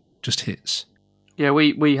tune just hits. Yeah,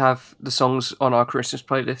 we have the songs on our Christmas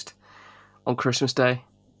playlist on Christmas Day.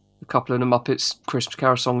 A couple of the Muppets Christmas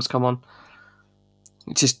Carol songs come on.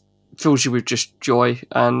 It just fills you with just joy.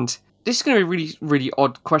 And this is going to be a really, really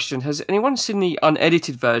odd question. Has anyone seen the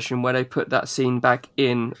unedited version where they put that scene back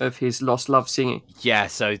in of his lost love singing? Yeah,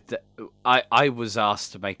 so I was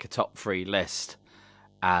asked to make a top 3 list,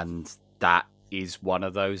 and that is one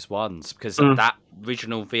of those ones, because that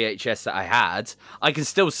original VHS that I had, I can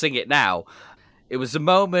still sing it now. It was a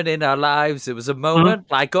moment in our lives. It was a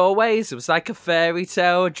moment like always. It was like a fairy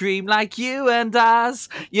tale, a dream like you and us.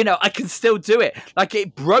 You know, I can still do it. Like,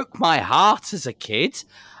 it broke my heart as a kid.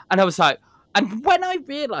 And I was like, and when I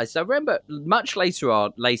realised, I remember much later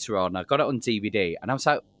on, I got it on DVD, and I was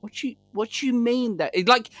like, what do you mean that?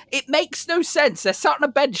 It makes no sense. They're sat on a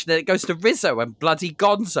bench, and then it goes to Rizzo and bloody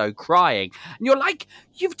Gonzo crying. And you're like,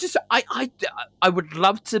 I would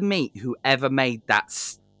love to meet whoever made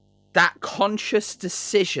that conscious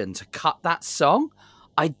decision to cut that song.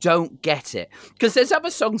 I don't get it, because there's other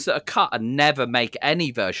songs that are cut and never make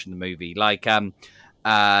any version of the movie. Like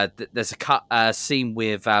there's a cut scene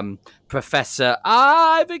with Professor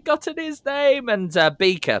I've forgotten his name and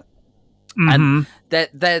Beaker, and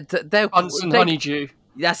they're Bunsen Honeydew.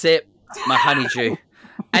 That's it, my honeydew.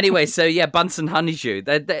 Anyway, so yeah, Bunsen Honeydew.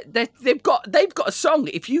 They've got a song.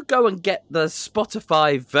 If you go and get the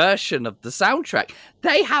Spotify version of the soundtrack,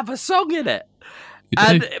 they have a song in it.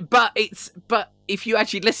 But if you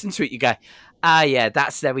actually listen to it, you go, yeah,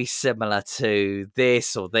 that's very similar to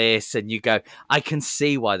this or this, and you go, I can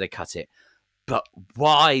see why they cut it. But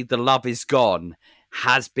why The Love Is Gone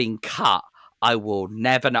has been cut, I will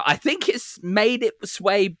never know. I think it's made its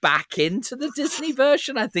way back into the Disney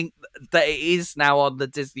version. I think that it is now on the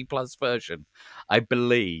Disney Plus version, I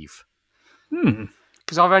believe.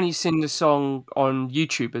 Because I've only seen the song on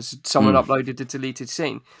YouTube as someone uploaded the deleted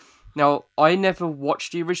scene. Now, I never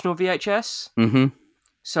watched the original VHS.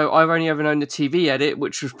 So I've only ever known the TV edit,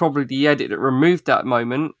 which was probably the edit that removed that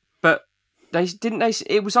moment. But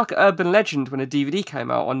it was like an urban legend when a DVD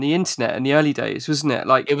came out on the internet in the early days, wasn't it?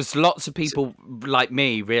 Like, it was lots of people like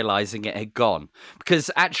me realizing it had gone,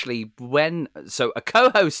 because actually a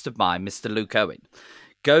co-host of mine, Mr. Luke Owen,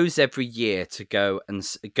 goes every year to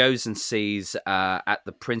goes and sees at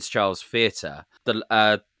the Prince Charles Theatre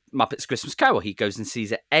the Muppets Christmas Carol. He goes and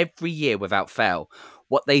sees it every year without fail.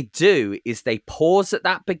 What they do is they pause at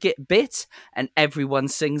that bit and everyone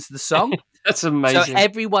sings the song. That's amazing. So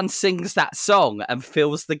everyone sings that song and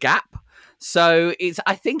fills the gap. So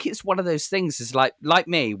I think it's one of those things, is like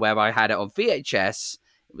me, where I had it on VHS.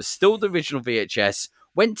 It was still the original VHS,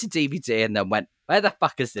 went to DVD, and then went, where the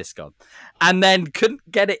fuck has this gone? And then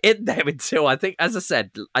couldn't get it in there until, I think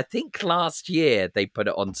last year they put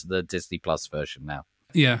it onto the Disney Plus version now.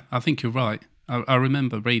 Yeah, I think you're right. I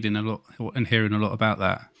remember reading a lot and hearing a lot about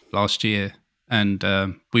that last year, and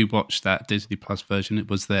we watched that Disney Plus version. It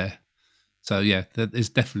was there. So yeah, it's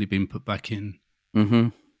definitely been put back in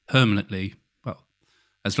permanently. Well,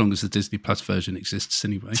 as long as the Disney Plus version exists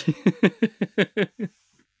anyway.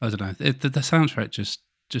 I don't know. The soundtrack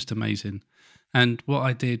just amazing. And what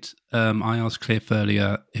I did, I asked Cliff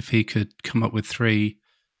earlier if he could come up with 3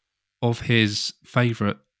 of his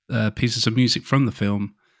favourite pieces of music from the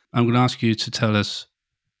film. I'm going to ask you to tell us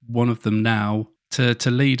one of them now to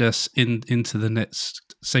lead us into the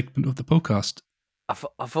next segment of the podcast.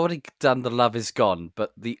 I've already done The Love Is Gone,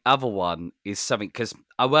 but the other one is something because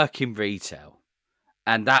I work in retail,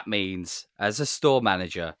 and that means as a store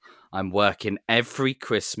manager, I'm working every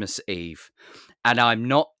Christmas Eve, and I'm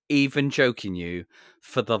not even joking you.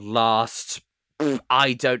 For the last,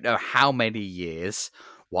 I don't know how many years,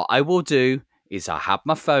 what I will do is I have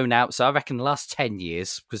my phone out. So I reckon the last 10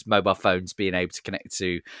 years, because mobile phones being able to connect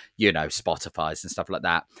to, Spotify's and stuff like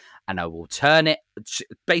that. And I will turn it,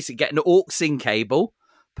 basically get an aux in cable,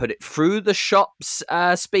 put it through the shop's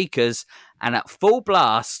speakers, and at full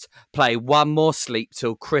blast, play One More Sleep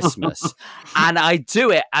Till Christmas. And I do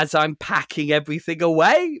it as I'm packing everything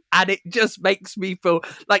away. And it just makes me feel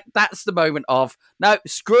like that's the moment of, no,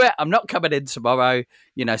 screw it. I'm not coming in tomorrow.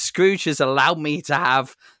 Scrooge has allowed me to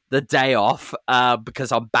have the day off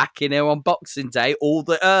because I'm back in here on Boxing Day all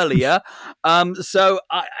the earlier. So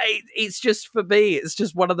it's just, for me, it's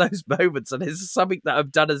just one of those moments, and it's something that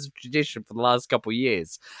I've done as a tradition for the last couple of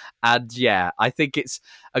years. And yeah, I think it's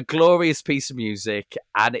a glorious piece of music,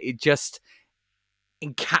 and it just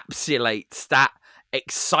encapsulates that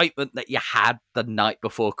excitement that you had the night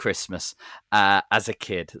before Christmas as a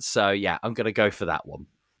kid. So yeah, I'm going to go for that one.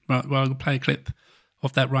 Right, well, I'll play a clip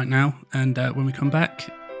of that right now, and when we come back,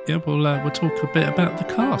 we'll talk a bit about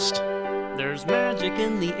the cast. There's magic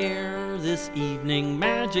in the air this evening,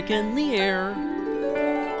 magic in the air.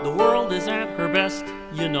 The world is at her best,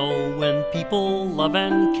 when people love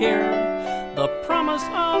and care. The promise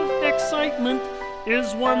of excitement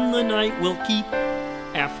is one the night will keep.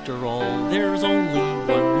 After all, there's only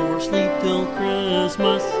one more sleep till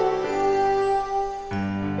Christmas.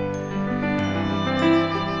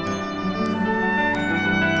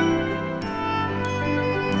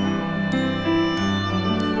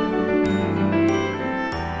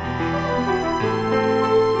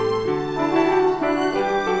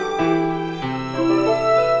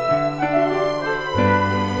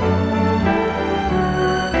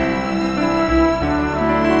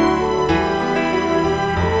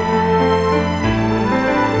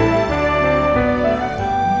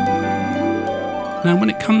 Now,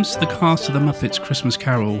 when it comes to the cast of the Muppets Christmas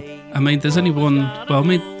Carol, there's only one.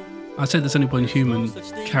 I said there's only one human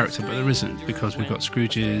character, but there isn't, because we've got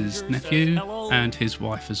Scrooge's nephew and his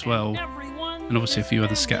wife as well, and obviously a few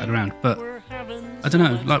others scattered around. But I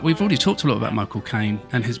don't know, we've already talked a lot about Michael Caine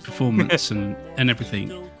and his performance and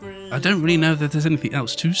everything. I don't really know that there's anything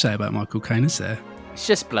else to say about Michael Caine, is there? It's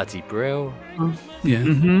just bloody brill. Yeah.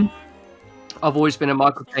 Mm-hmm. I've always been a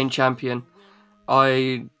Michael Caine champion.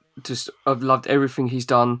 I've loved everything he's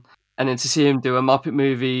done, and then to see him do a Muppet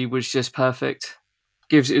movie was just perfect.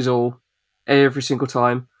 Gives it his all every single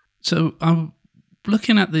time. So I'm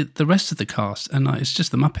looking at the rest of the cast, and it's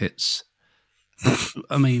just the Muppets.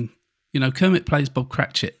 Kermit plays Bob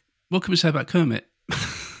Cratchit. What can we say about Kermit?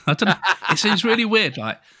 I don't know. It seems really weird.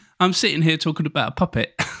 I'm sitting here talking about a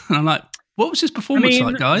puppet, and I'm like, what was his performance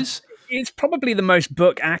like, guys? It's probably the most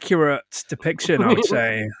book accurate depiction, I would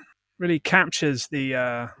say. Really captures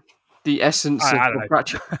the essence of Bob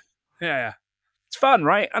Cratchit. Yeah, it's fun,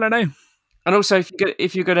 right? I don't know. And also,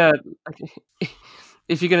 if you're gonna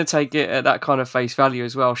take it at that kind of face value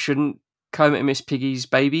as well, shouldn't Kermit and Miss Piggy's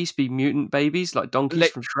babies be mutant babies like donkeys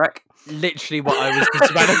from Shrek? Literally what I was just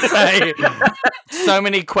about to say. So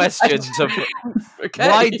many questions of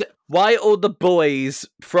why all the boys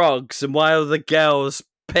frogs and why all the girls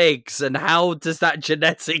pigs, and how does that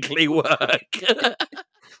genetically work?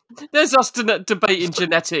 There's us debating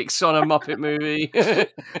genetics on a Muppet movie.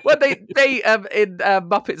 Well, they in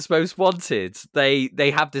Muppets Most Wanted,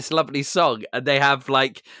 they have this lovely song, and they have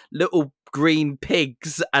little green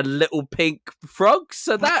pigs and little pink frogs.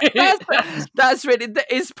 So that's really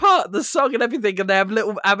is part of the song and everything, and they have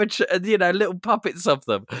little amateur, little puppets of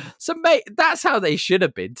them. So, mate, that's how they should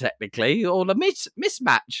have been technically, or a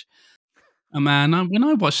mismatch. Oh, man, when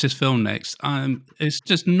I watch this film next, it's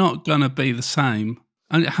just not gonna be the same.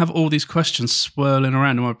 I have all these questions swirling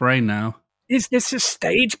around in my brain now. Is this a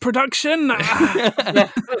stage production? And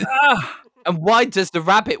why does the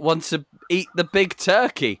rabbit want to eat the big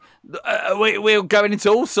turkey? We're going into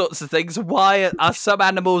all sorts of things. Why are some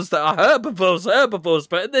animals that are herbivores,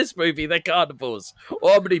 but in this movie they're carnivores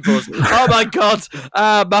or omnivores? Oh my God,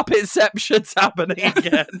 Muppetception's happening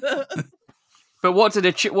again. But what do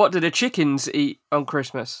the chickens eat on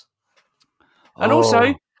Christmas? And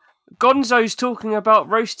also, Gonzo's talking about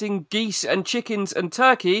roasting geese and chickens and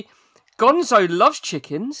turkey. Gonzo loves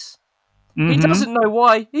chickens. Mm-hmm. He doesn't know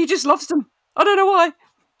why. He just loves them. I don't know why.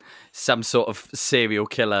 some sort of serial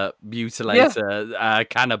killer, mutilator,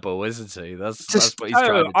 cannibal, isn't he? That's what he's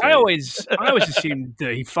trying to do. I always assumed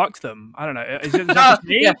that he fucked them. I don't know. Is that just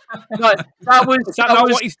me? Yeah. No, that was Is that not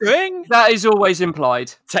what he's doing? That is always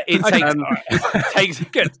implied. It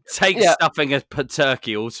takes stuffing a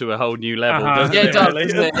turkey all to a whole new level, doesn't Yeah, it? it does, really?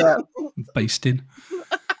 doesn't it? Yeah. Basting.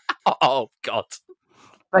 Oh, God.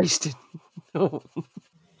 Basting.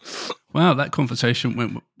 Wow, that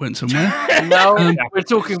conversation went somewhere. No, we're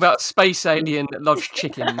talking about a space alien that loves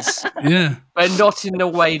chickens. Yeah. But not in the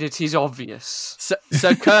way that is obvious.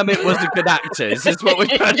 So Kermit was a good actor, is this what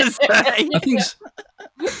we're trying to say? I think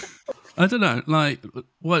I don't know. Like,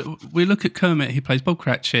 what we look at Kermit, he plays Bob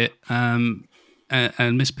Cratchit, and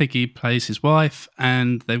Miss Piggy plays his wife,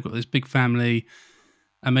 and they've got this big family.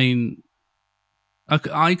 I mean,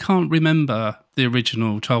 I can't remember the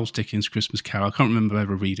original Charles Dickens Christmas Carol. I can't remember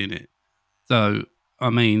ever reading it. So, I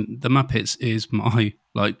mean, The Muppets is my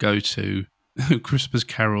go-to Christmas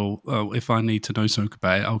Carol. Oh, if I need to know something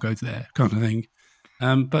about it, I'll go there, kind of thing.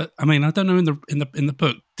 But I mean, I don't know in the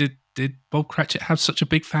book, did Bob Cratchit have such a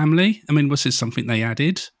big family? I mean, was this something they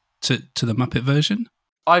added to the Muppet version?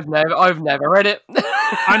 I've never read it.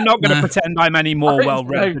 I'm not going to pretend I'm any more well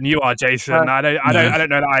read than you are, Jason. I don't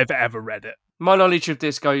know that I've ever read it. My knowledge of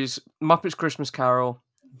this goes Muppets Christmas Carol,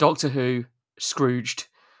 Doctor Who, Scrooged,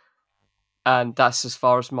 and that's as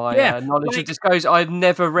far as my knowledge of this goes. I've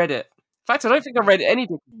never read it. In fact, I don't think I've read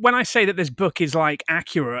anything. When I say that this book is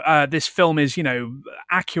accurate, this film is,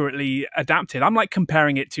 accurately adapted, I'm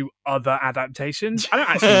comparing it to other adaptations. I don't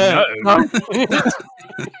actually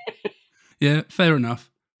know. Yeah, fair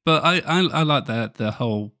enough. But I like the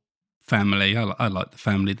whole family. I like the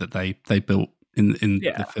family that they built in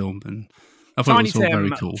the film, and I thought Tiny it was all Tim very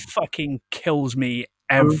cool. fucking kills me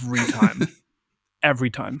every time. Every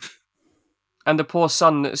time. And the poor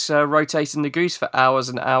son that's rotating the goose for hours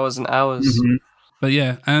and hours and hours. Mm-hmm. But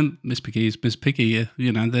yeah, Miss Piggy is Miss Piggy.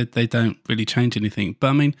 They don't really change anything. But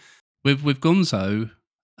I mean, with Gonzo,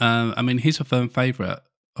 I mean, he's a firm favourite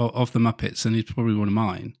of the Muppets, and he's probably one of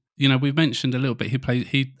mine. We've mentioned a little bit.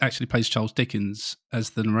 He actually plays Charles Dickens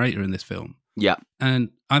as the narrator in this film. Yeah, and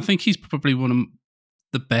I think he's probably one of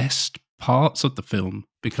the best parts of the film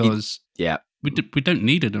because we don't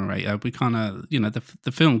need a narrator. We kind of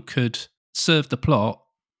the film could serve the plot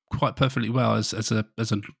quite perfectly well as a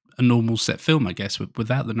normal set film, I guess,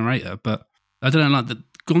 without the narrator. But I don't know, the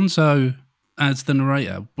Gonzo as the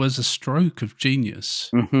narrator was a stroke of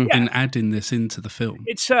genius in adding this into the film.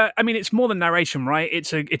 It's it's more than narration, right?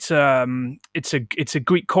 It's a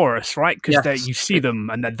Greek chorus, right? Because you see them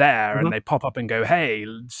and they're there and they pop up and go, "Hey,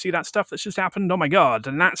 see that stuff that's just happened? Oh my god!"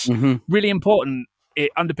 And that's really important.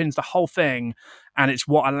 It underpins the whole thing, and it's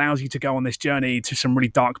what allows you to go on this journey to some really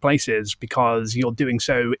dark places because you're doing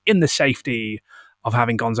so in the safety of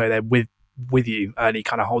having Gonzo there with you, and he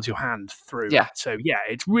kind of holds your hand through. Yeah. So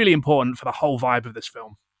it's really important for the whole vibe of this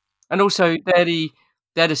film. And also, they're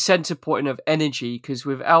the center point of energy because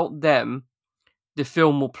without them, the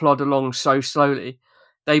film will plod along so slowly.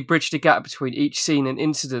 They bridge the gap between each scene and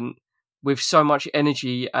incident with so much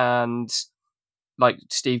energy, and like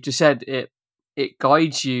Steve just said, it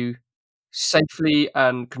guides you safely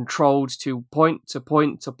and controlled to point to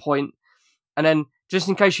point to point. And then, just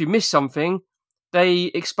in case you miss something, they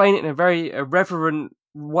explain it in a very irreverent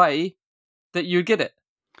way that you get it.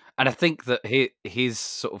 And I think that his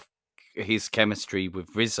sort of his chemistry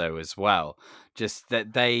with Rizzo as well, just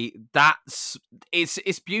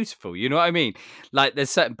it's beautiful. You know what I mean? Like there's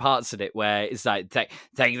certain parts of it where it's like, thank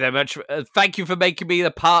you very much, thank you for making me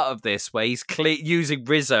a part of this. Where he's using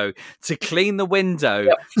Rizzo to clean the window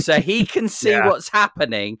so he can see what's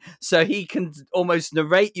happening, so he can almost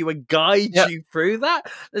narrate you and guide you through that.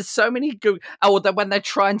 There's so many good. Oh, when they're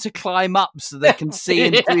trying to climb up so they can see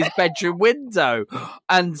into his bedroom window,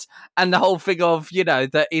 and the whole thing of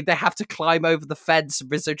that they have to climb over the fence.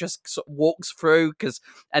 Rizzo just sort of walks through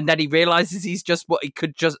and then he realizes he's just what he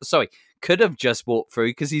could have just walked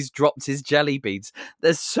through because he's dropped his jelly beans.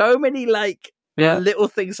 There's so many little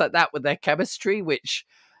things like that with their chemistry, which,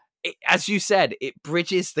 as you said, it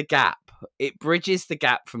bridges the gap. It bridges the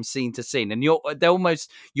gap from scene to scene, and you're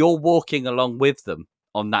walking along with them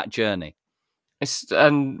on that journey.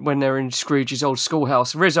 And when they're in Scrooge's old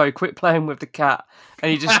schoolhouse, Rizzo quit playing with the cat,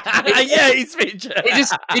 and he just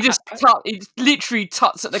he literally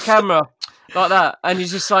tuts at the camera like that, and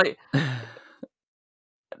he's just like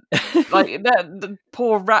that. The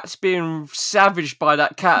poor rat's being savaged by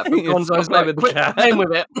that cat, but Gonzo's playing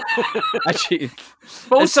with it. Actually,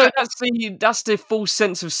 but also that's the full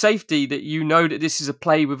sense of safety that that this is a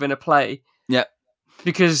play within a play. Yeah.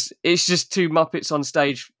 because it's just two Muppets on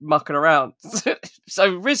stage mucking around.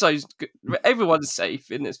 So everyone's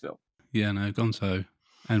safe in this film. Yeah, no, Gonzo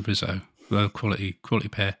and Rizzo, well, quality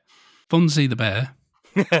pair. Fonzie the bear.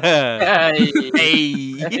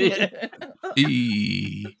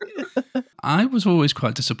 I was always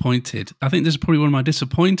quite disappointed. I think this is probably one of my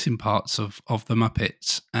disappointing parts of the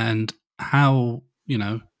Muppets, and how, we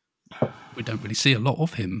don't really see a lot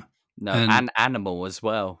of him. No, and Animal as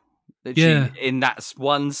well. Yeah. In that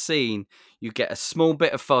one scene, you get a small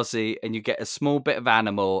bit of Fozzie and you get a small bit of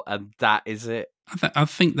Animal, and that is it. I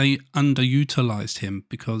think they underutilized him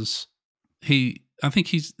because he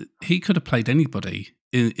could have played anybody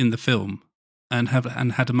in the film and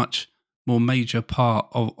had a much more major part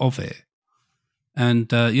of it. And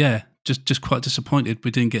just quite disappointed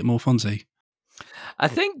we didn't get more Fonzie. I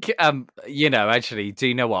think, actually, do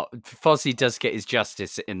you know what? Fozzie does get his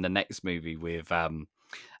justice in the next movie with, but,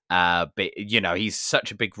 he's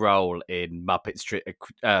such a big role in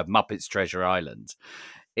Muppets Treasure Island.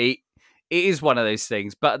 It is one of those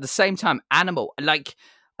things, but at the same time, Animal, like,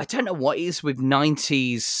 I don't know what it is with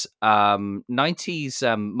 90s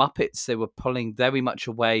Muppets. They were pulling very much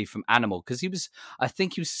away from Animal because I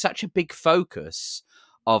think he was such a big focus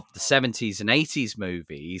of the 70s and 80s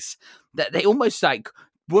movies that they almost like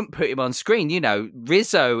wouldn't put him on screen.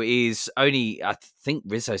 Rizzo is I think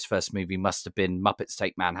Rizzo's first movie must have been Muppets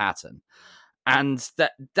Take Manhattan. And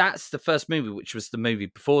that's the first movie, which was the movie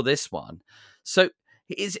before this one. So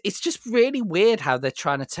it's just really weird how they're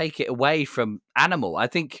trying to take it away from Animal. I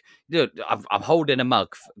think I'm holding a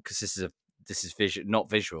mug because this is visual, not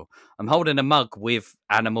visual. I'm holding a mug with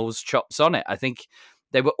Animal's chops on it. I think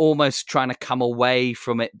they were almost trying to come away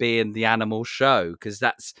from it being the Animal show because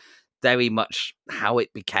that's very much how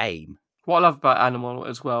it became. What I love about Animal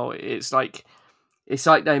as well, it's like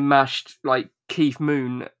they mashed like Keith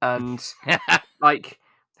Moon and like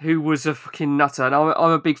who was a fucking nutter. And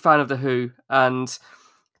I'm a big fan of the Who, and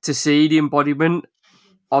to see the embodiment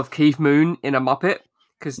of Keith Moon in a Muppet,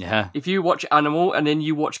 because if you watch Animal and then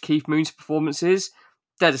you watch Keith Moon's performances,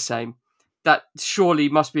 they're the same. That surely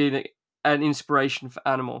must be an inspiration for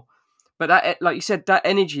Animal. But that, like you said, that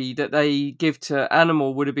energy that they give to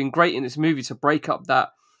Animal would have been great in this movie to break up that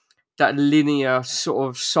linear sort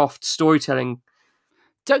of soft storytelling.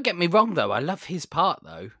 Don't get me wrong, though. I love his part,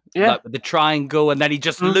 though. Yeah. Like with the triangle, and then he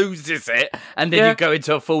just loses it, and then you go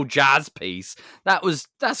into a full jazz piece.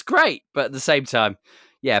 That's great, but at the same time,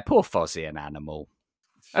 poor Fozzie and Animal.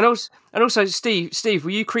 And also, Steve,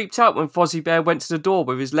 were you creeped out when Fozzie Bear went to the door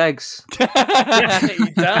with his legs? Yeah,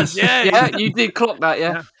 he does. Yeah, yeah, you did clock that.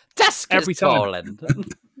 Yeah, that's every time.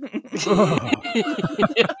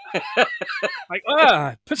 Like,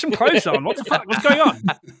 put some clothes on. What the fuck? What's going on?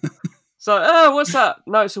 So, what's that?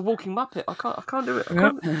 No, it's a walking Muppet. I can't do it.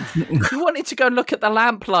 You wanted to go and look at the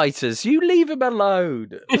lamplighters. You leave him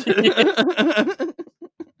alone.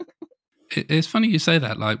 It's funny you say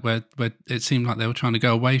that, like where it seemed like they were trying to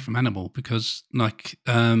go away from Animal, because like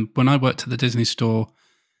when I worked at the Disney store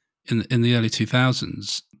in the early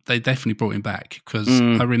 2000s, they definitely brought him back because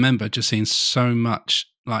I remember just seeing so much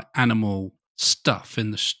like Animal stuff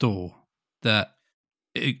in the store that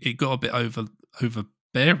it got a bit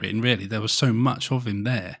overbearing. Really, there was so much of him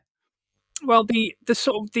there. Well, the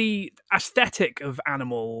sort of the aesthetic of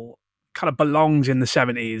Animal kind of belongs in the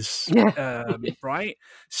 70s, right?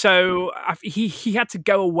 So he had to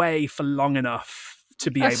go away for long enough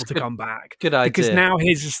to be able to come back. Good idea. Because now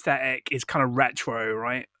his aesthetic is kind of retro,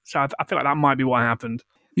 right? So I feel like that might be what happened.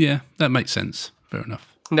 Yeah, that makes sense. Fair enough.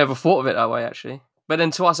 Never thought of it that way, actually. But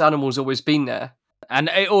then to us, Animal's always been there. And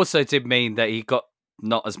it also did mean that he got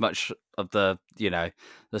not as much of the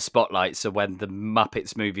spotlight. So when the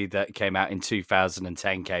Muppets movie that came out in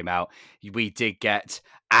 2010 came out, we did get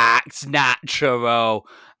Act Natural,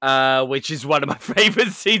 which is one of my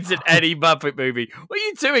favourite scenes in any Muppet movie. What are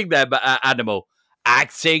you doing there, Animal?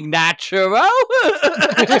 Acting natural?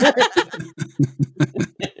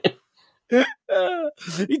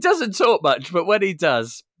 He doesn't talk much, but when he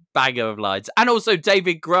does, banger of lines. And also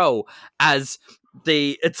David Grohl as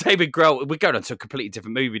David Grohl. We're going on to a completely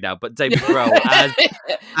different movie now, but David Grohl as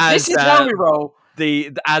this is how we roll.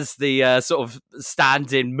 As the sort of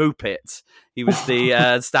stand-in Muppet. He was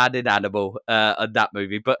the stand-in Animal in that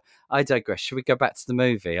movie. But I digress. Should we go back to the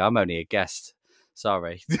movie? I'm only a guest.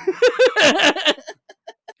 Sorry.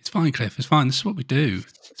 It's fine, Cliff. It's fine. This is what we do.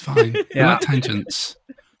 It's fine. We like tangents.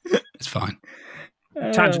 It's fine.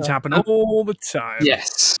 Tangents happen all the time.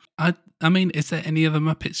 Yes. I mean, is there any other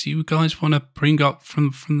Muppets you guys want to bring up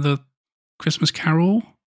from the Christmas Carol?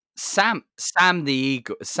 Sam the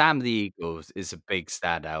Eagle. Sam the Eagle is a big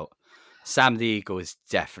standout. Sam the Eagle is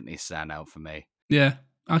definitely a standout for me. Yeah,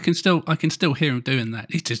 I can still hear him doing that.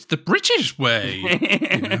 It is the British way.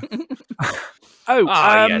 You know?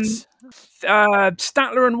 Yes.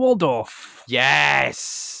 Statler and Waldorf.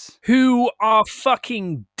 Yes. Who are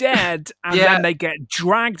fucking dead, and Yeah. then they get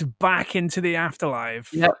dragged back into the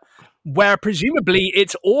afterlife. Yep. Where presumably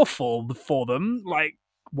it's awful for them. Like,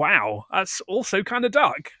 wow, that's also kind of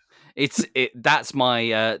dark. That's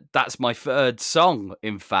my third song,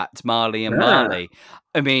 in fact, Marley and Marley.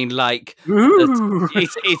 I mean, like,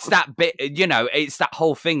 it's that bit, you know, it's that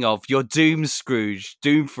whole thing of you're doomed, Scrooge,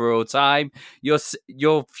 doomed for all time. Your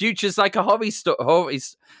future's like a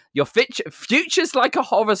your future's like a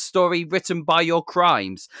horror story written by your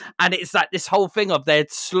crimes, and it's like this whole thing of they're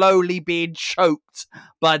slowly being choked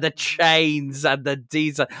by the chains and the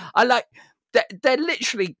diesel. I like. They're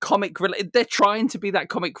literally comic relief. They're trying to be that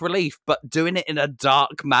comic relief, but doing it in a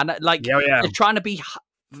dark manner. Like they're trying to be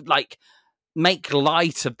like make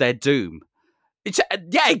light of their doom. It's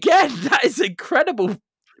again, that is incredible.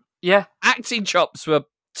 Yeah, acting chops were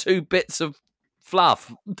 2 bits of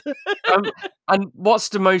fluff. And what's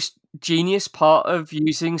the most genius part of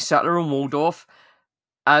using Sattler and Waldorf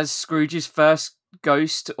as Scrooge's first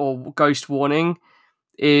ghost or ghost warning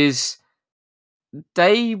is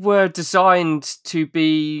they were designed to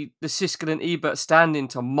be the Siskel and Ebert stand-in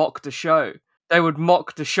to mock the show. They would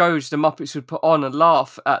mock the shows the Muppets would put on and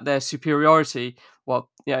laugh at their superiority. Well,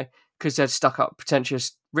 you know, because they're stuck-up,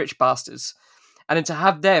 pretentious, rich bastards. And then to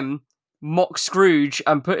have them mock Scrooge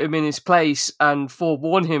and put him in his place and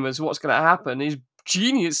forewarn him as what's going to happen is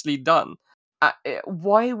geniusly done.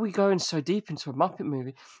 Why are we going so deep into a Muppet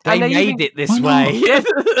movie? They made it this way. Yeah,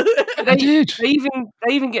 they did. They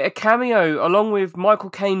even get a cameo along with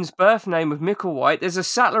Michael Caine's birth name of Micklewhite. There's a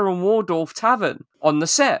Sattler and Waldorf tavern on the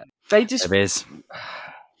set. They just There is.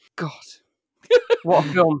 God, what a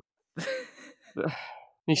film!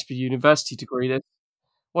 Needs to be a university degree. This.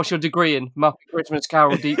 What's your degree in? Muppet Christmas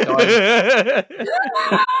Carol deep dive.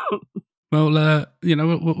 Well, you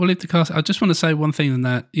know, we'll leave the cast. I just want to say one thing, in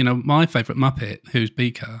that, you know, my favourite Muppet, who's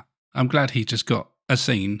Beaker, I'm glad he just got a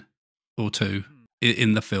scene or two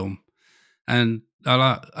in the film. And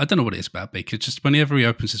I don't know what it is about Beaker. Just whenever he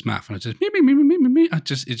opens his mouth and it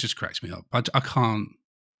just cracks me up.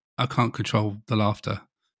 I can't control the laughter.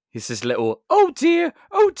 He's this little, oh dear,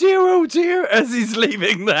 oh dear, oh dear, as he's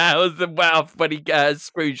leaving the house. And wow, when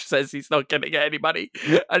Scrooge says he's not going to get any money,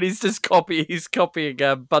 and he's just copying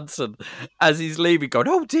Bunsen as he's leaving, going,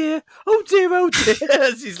 oh dear, oh dear, oh dear,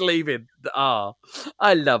 as he's leaving. I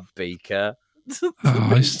love Beaker.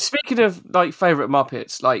 Speaking of like favorite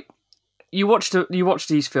Muppets, like you watch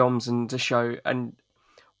these films and the show, and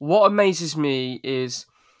what amazes me is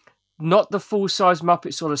not the full size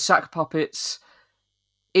Muppets or the sack puppets.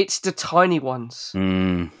 It's the tiny ones.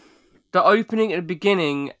 The opening and the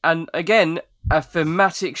beginning, and again, a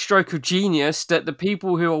thematic stroke of genius that the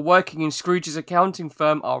people who are working in Scrooge's accounting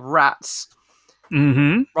firm are rats.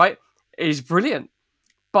 Mm-hmm. Right? Is brilliant.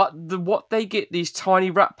 But what they get these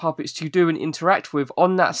tiny rat puppets to do and interact with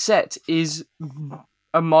on that set is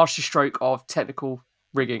a masterstroke of technical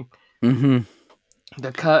rigging. Mm-hmm.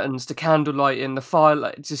 The curtains, the candlelight, and the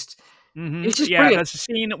firelight, just... Mm-hmm. It's just brilliant. There's a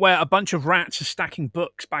scene where a bunch of rats are stacking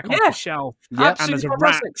books back onto the shelf, and there's a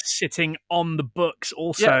rat sitting on the books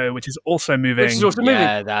also, which is also moving.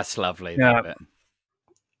 Yeah, that's lovely. Yeah.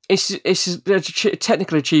 It's the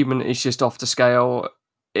technical achievement is just off the scale.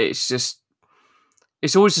 It's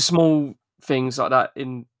always the small things like that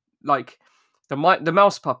in like the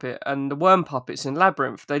mouse puppet and the worm puppets in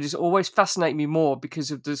Labyrinth. They just always fascinate me more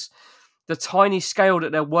because of this. The tiny scale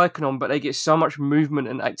that they're working on, but they get so much movement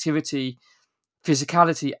and activity,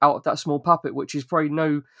 physicality out of that small puppet, which is probably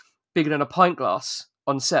no bigger than a pint glass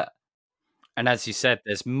on set. And as you said,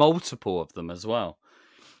 there's multiple of them as well.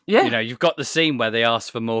 Yeah. You know, you've got the scene where they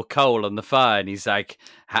ask for more coal on the fire, and he's like,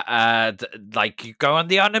 you go on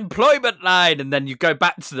the unemployment line, and then you go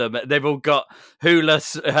back to them. They've all got hula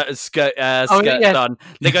skirts on.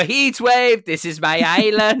 They go, heat wave, this is my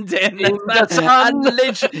island. But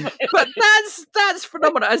that's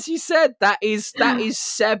phenomenal. As you said, that is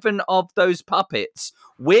 7 of those puppets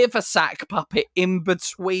with a sack puppet in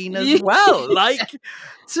between as well. Like,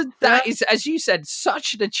 so that is, as you said,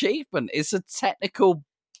 such an achievement. It's a technical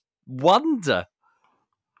wonder.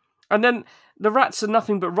 And then the rats are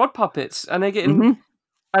nothing but rod puppets, and they're getting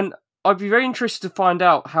and I'd be very interested to find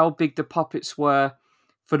out how big the puppets were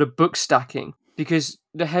for the book stacking, because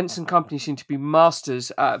the Henson Company seem to be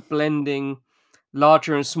masters at blending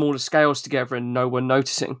larger and smaller scales together and no one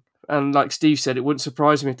noticing. And like Steve said, it wouldn't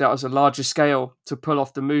surprise me if that was a larger scale to pull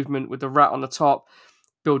off the movement with the rat on the top,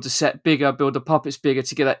 build the set bigger, build the puppets bigger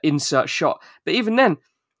to get that insert shot. But even then,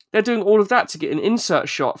 They're doing all of that to get an insert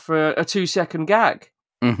shot for a 2-second gag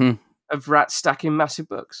of rats stacking massive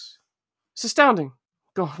books. It's astounding.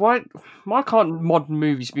 God, why can't modern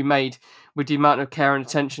movies be made with the amount of care and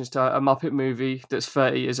attention to a Muppet movie that's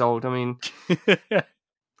 30 years old? I mean,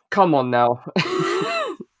 come on now.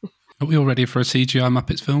 Are we all ready for a CGI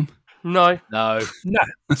Muppets film? No. No.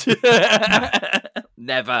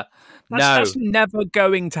 Never. That's never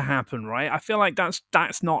going to happen, right? I feel like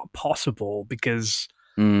that's not possible because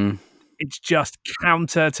it's just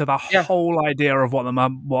counter to the whole idea of what the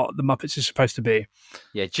Muppets is supposed to be.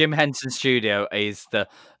 Yeah, Jim Henson Studio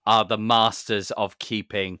are the masters of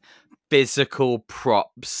keeping physical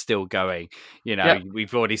props still going. You know,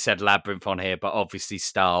 we've already said Labyrinth on here, but obviously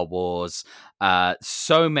Star Wars,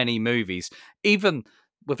 so many movies, even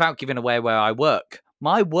without giving away where I work.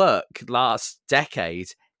 My work last decade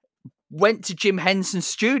went to Jim Henson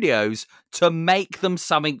Studios to make them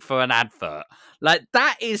something for an advert. Like,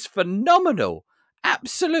 that is phenomenal.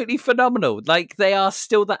 Absolutely phenomenal. Like, they are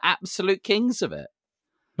still the absolute kings of it.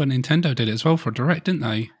 But Nintendo did it as well for Direct, didn't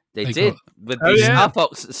they? They did with the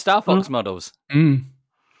Star Fox models. And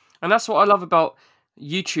that's what I love about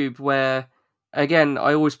YouTube, where, again,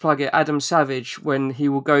 I always plug it, Adam Savage, when he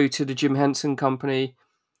will go to the Jim Henson Company,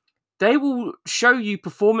 they will show you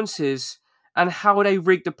performances and how they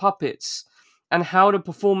rig the puppets and how the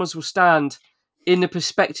performers will stand in the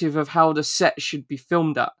perspective of how the set should be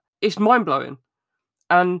filmed at. It's mind-blowing.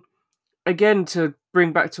 And again, to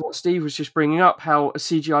bring back to what Steve was just bringing up, how a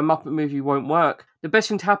CGI Muppet movie won't work, the best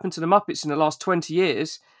thing to happen to the Muppets in the last 20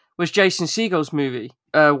 years was Jason Segel's movie.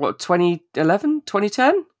 2011?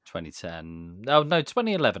 2010? 2010. Oh, no,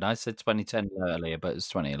 2011. I said 2010 earlier, but it's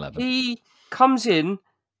 2011. He comes in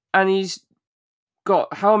and he's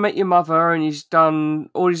got How I Met Your Mother, and he's done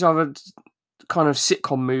all these other kind of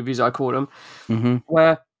sitcom movies, I call them,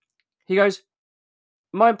 where he goes,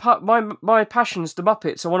 my passion's the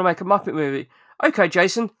Muppets. I want to make a Muppet movie. Okay,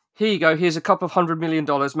 Jason, here you go. Here's $200 million.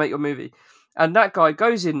 Make your movie. And that guy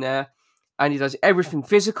goes in there and he does everything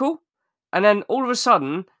physical. And then all of a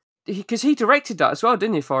sudden, because he directed that as well,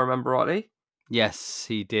 didn't he, if I remember rightly? Yes,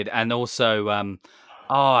 he did. And also,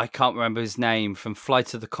 I can't remember his name, from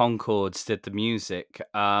Flight of the Conchords did the music.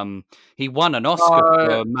 He won an Oscar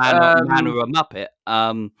for Man or a Muppet.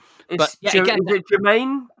 But yeah, is it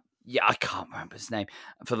Jermaine? Yeah, I can't remember his name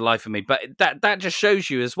for the life of me. But that just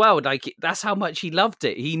shows you as well, like, that's how much he loved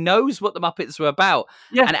it. He knows what the Muppets were about.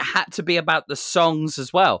 Yeah. And it had to be about the songs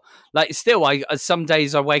as well. Like, still, some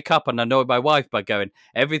days I wake up and I annoy my wife by going,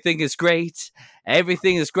 everything is great,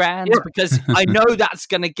 everything is grand, because I know that's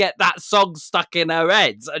going to get that song stuck in her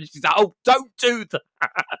head. And she's like, oh, don't do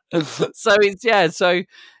that. So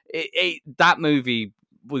that movie,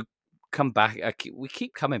 we come back. We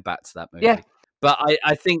keep coming back to that movie. Yeah. But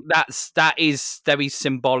I think that is very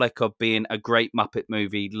symbolic of being a great Muppet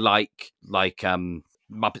movie, like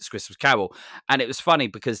Muppets Christmas Carol. And it was funny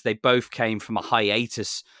because they both came from a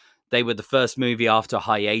hiatus. They were the first movie after a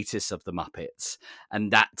hiatus of the Muppets, and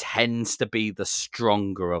that tends to be the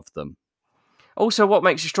stronger of them. Also, what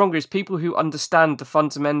makes it stronger is people who understand the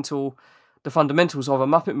fundamentals of a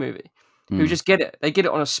Muppet movie, who just get it. They get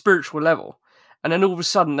it on a spiritual level. And then all of a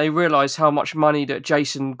sudden they realise how much money that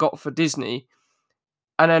Jason got for Disney.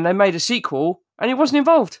 And then they made a sequel, and he wasn't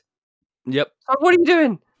involved. Yep. So what are you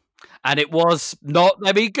doing? And it was not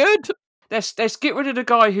very good. Let's get rid of the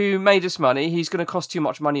guy who made us money. He's going to cost too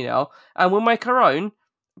much money now. And we'll make our own,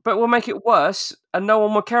 but we'll make it worse, and no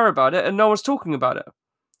one will care about it, and no one's talking about it.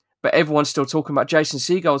 But everyone's still talking about Jason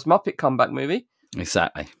Segel's Muppet comeback movie.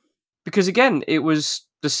 Exactly. Because, again, it was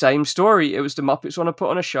the same story. It was the Muppets want to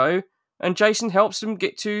put on a show, and Jason helps them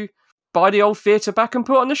get to buy the old theatre back and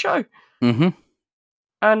put on the show. Mm-hmm.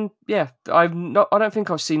 And yeah, I don't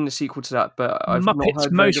think I've seen the sequel to that, but I've Muppets not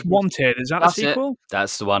heard Most Wanted. Is that That's the sequel?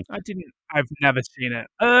 That's the one. I've never seen it.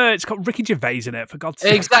 It's got Ricky Gervais in it, for God's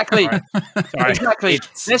sake. Exactly. Sorry. Exactly.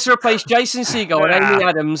 Let's replace Jason Segel and Amy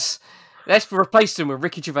Adams. Let's replace them with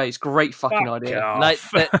Ricky Gervais. Great fucking idea. Like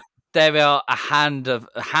there are a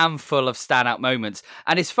handful of standout moments,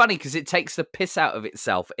 and it's funny because it takes the piss out of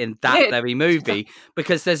itself in that very movie,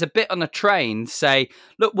 because there's a bit on a train say,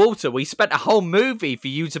 look, Walter, we spent a whole movie for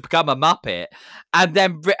you to become a Muppet, and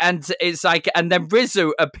then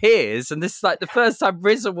Rizzo appears, and this is like the first time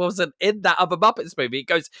Rizzo wasn't in that other Muppets movie. It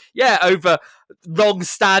goes, over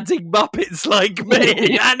long-standing Muppets like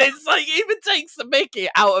me, and it's like, even takes the mickey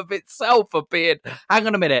out of itself of being, hang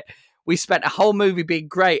on a minute, we spent a whole movie being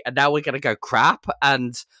great, and now we're going to go crap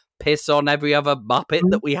and piss on every other Muppet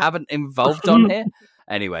that we haven't involved on here.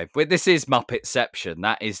 Anyway, but this is Muppetception.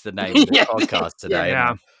 That is the name of the podcast today.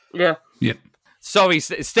 Yeah. Sorry,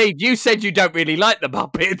 Steve, you said you don't really like the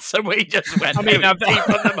Muppets, so we just went deep on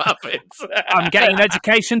the Muppets. I'm getting an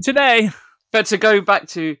education today. But to go back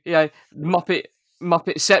to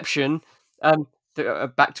Muppetception,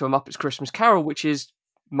 back to A Muppet's Christmas Carol, which is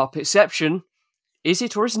Muppetception. Is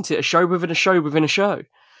it or isn't it a show within a show within a show?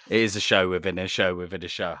 It is a show within a show within a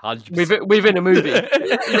show. 100%. Within a movie.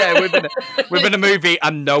 Yeah, within a movie,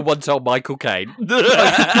 and no one told Michael Caine.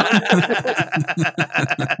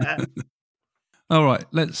 All right,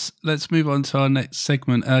 let's move on to our next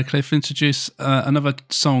segment. Cliff, introduce another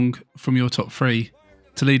song from your top 3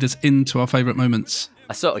 to lead us into our favourite moments.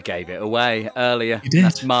 I sort of gave it away earlier. You did?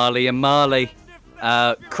 That's Marley and Marley.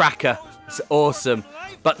 Cracker. It's awesome.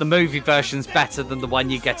 But the movie version's better than the one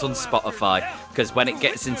you get on Spotify, because when it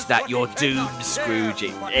gets into that you're doomed Scrooge,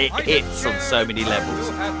 it hits on so many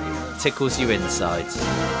levels. Tickles you inside.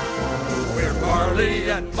 We're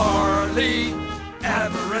Marley and Marley,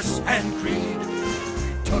 avarice and greed.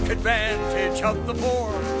 Took advantage of the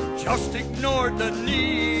poor, just ignored the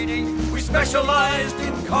needy. We specialized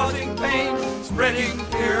in causing pain, spreading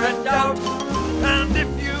fear and doubt. And if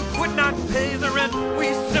you could not pay the rent,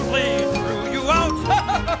 we simply threw you out.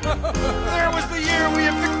 There was the year we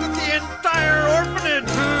evicted the entire orphanage.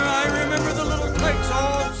 I remember the little kites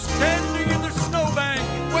all standing in the snowbank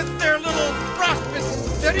with their little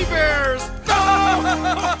frostbitten teddy bears.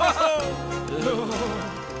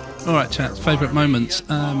 All right, chaps, favourite moments.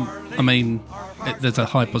 There's a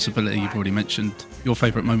high possibility you've already mentioned your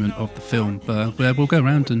favourite moment of the film, but we'll go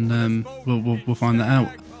around and we'll find that out.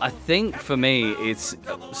 I think for me, it's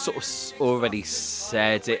sort of already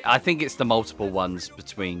said it. I think it's the multiple ones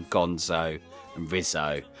between Gonzo and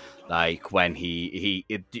Rizzo. Like when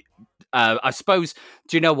I suppose,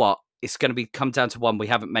 do you know what? It's going to come down to one we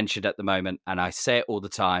haven't mentioned at the moment, and I say it all the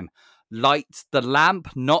time. Light the lamp,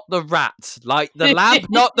 not the rat. Light the lamp,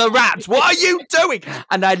 not the rat. What are you doing?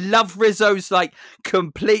 And I love Rizzo's like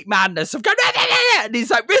complete madness of going, and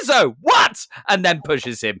he's like, Rizzo, what? And then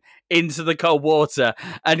pushes him into the cold water.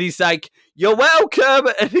 And he's like, you're welcome.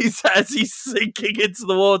 And as he's sinking into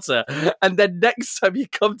the water. And then next time you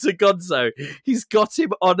come to Gonzo, he's got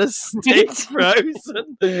him on a stick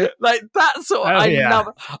frozen. Like that's what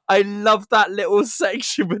I love that little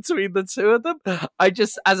section between the two of them.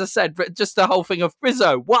 As I said, just the whole thing of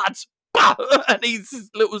Rizzo, what? And he's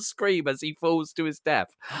his little scream as he falls to his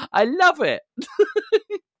death. I love it.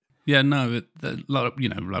 Yeah, no, like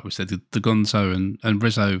we said, the Gonzo and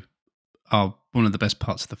Rizzo are one of the best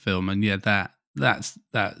parts of the film, and yeah, that's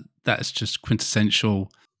just quintessential.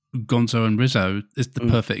 Gonzo and Rizzo is the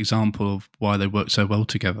perfect example of why they work so well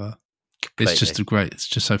together. Completely. It's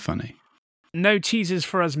just so funny. No cheeses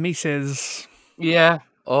for us Mises. Yeah.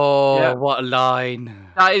 Oh, yeah. What a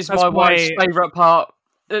line. That's my wife's favourite part.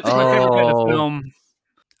 It's my favourite bit of the film.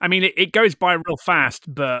 I mean, it goes by real fast,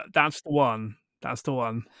 but that's the one. That's the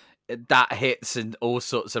one. That hits in all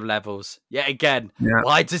sorts of levels. Yet again,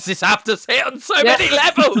 why does this have to hit on so many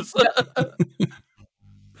levels?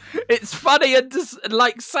 It's funny and just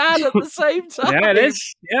like sad at the same time. Yeah, it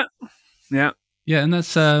is. Yeah. And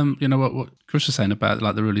that's what Chris was saying about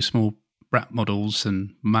like the really small rat models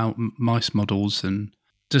and mice models, and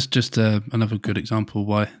just another good example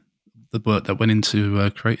why the work that went into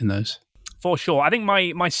creating those. For sure, I think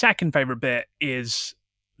my second favorite bit is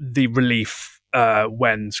the relief.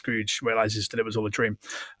 When Scrooge realizes that it was all a dream,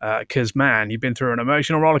 because man, you've been through an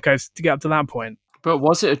emotional roller coaster to get up to that point. But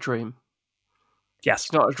was it a dream? Yes,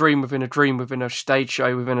 it's not a dream within a stage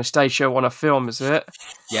show on a film, is it?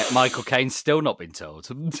 Yeah, Michael Caine's still not been told.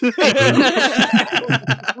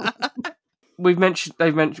 we've mentioned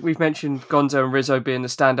Gonzo and Rizzo being the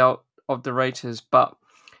standout of the Raiders, but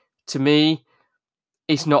to me,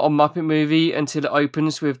 it's not a Muppet movie until it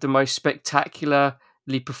opens with the most spectacularly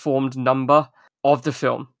performed number of the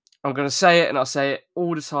film. I'm going to say it, and I'll say it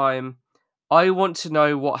all the time. I want to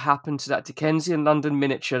know what happened to that Dickensian London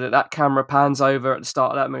miniature that camera pans over at the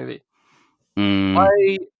start of that movie.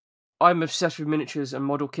 I'm obsessed with miniatures and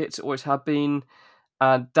model kits, always have been,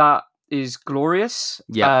 and that is glorious.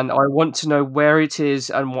 Yeah. And I want to know where it is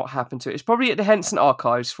and what happened to it. It's probably at the Henson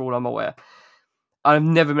Archives, for all I'm aware. I've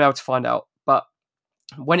never been able to find out, but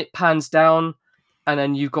when it pans down, and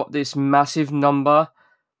then you've got this massive number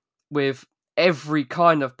with every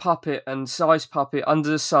kind of puppet and size puppet under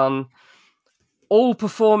the sun, all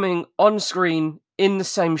performing on screen in the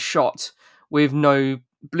same shot with no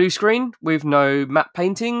blue screen, with no matte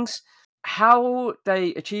paintings. How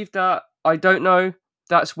they achieved that, I don't know.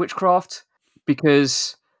 That's witchcraft,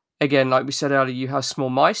 because, again, like we said earlier, you have small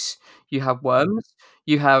mice, you have worms,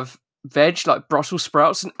 you have veg like Brussels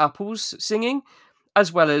sprouts and apples singing,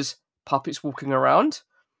 as well as puppets walking around.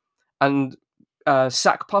 And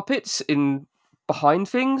sack puppets in behind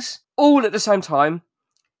things, all at the same time,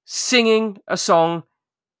 singing a song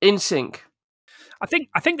in sync. I think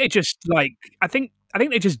they just like I think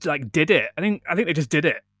they just like did it. I think they just did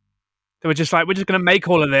it. They were just like, we're just going to make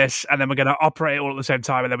all of this, and then we're going to operate it all at the same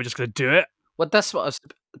time, and then we're just going to do it. Well, that's what I was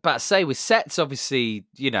about to say. With sets, obviously,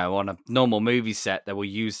 on a normal movie set, they will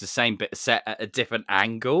use the same bit of set at a different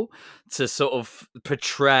angle to sort of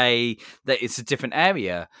portray that it's a different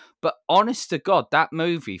area. But honest to God, that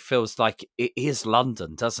movie feels like it is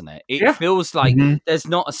London, doesn't it? It feels like there's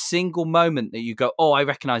not a single moment that you go, oh, I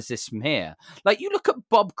recognise this from here. Like, you look at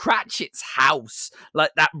Bob Cratchit's house,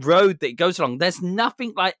 like that road that it goes along. There's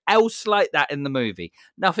nothing else like that in the movie.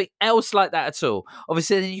 Nothing else like that at all.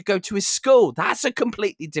 Obviously, then you go to his school. That's a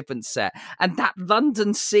completely different set. And that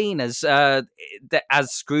London scene as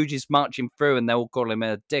Scrooge is marching through and they all call him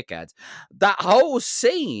a dickhead. That whole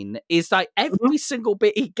scene is like every single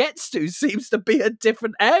bit he gets to seems to be a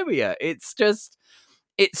different area. It's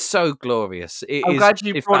so glorious. I'm glad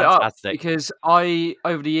you brought it up because I,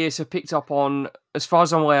 over the years, have picked up on, as far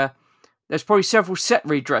as I'm aware, there's probably several set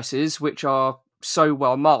redresses which are so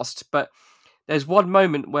well masked, but there's one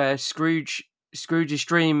moment where Scrooge's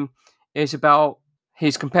dream is about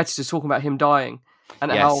his competitors talking about him dying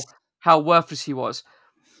and how worthless he was.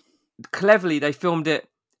 Cleverly, they filmed it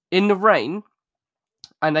in the rain,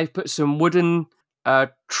 and they put some wooden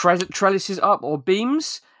trellises up or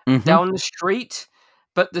beams down the street,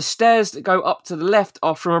 but the stairs that go up to the left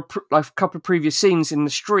are from a couple of previous scenes in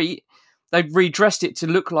the street. They've redressed it to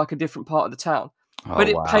look like a different part of the town, but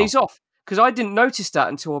it pays off because I didn't notice that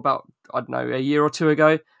until about, I don't know, a year or two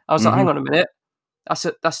ago. I was like, hang on a minute, that's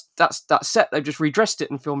that set. They've just redressed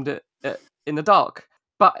it and filmed it in the dark.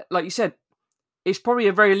 But like you said, it's probably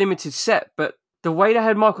a very limited set, but the way they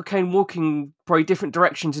had Michael Caine walking probably different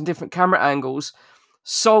directions and different camera angles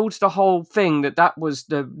sold the whole thing that was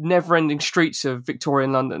the never-ending streets of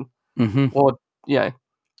Victorian London. Or,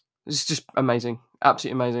 it's just amazing.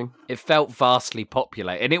 Absolutely amazing. It felt vastly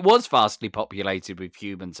populated, and it was vastly populated with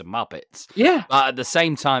humans and Muppets. Yeah. But at the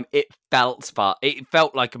same time, it felt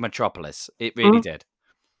like a metropolis. It really did.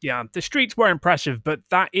 Yeah, the streets were impressive, but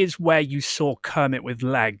that is where you saw Kermit with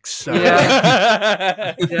legs. So.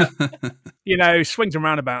 Yeah. Swings and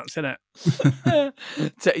roundabouts, isn't it?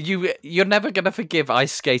 So you're never going to forgive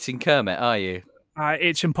ice skating Kermit, are you?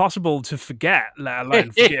 It's impossible to forget, let alone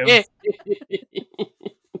forgive.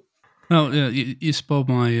 Well, yeah, you spoiled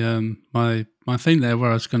my thing there. Where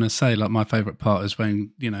I was going to say, like, my favourite part is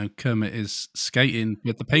when Kermit is skating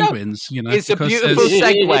with the penguins. It's a beautiful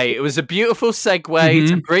segue. It was a beautiful segue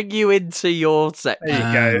to bring you into your section.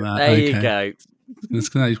 There you go. There you go. It's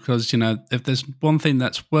because if there's one thing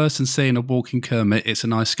that's worse than seeing a walking Kermit, it's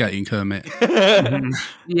an ice skating Kermit.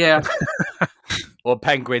 Yeah. Or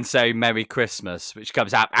penguin saying "Merry Christmas," which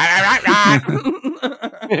comes out.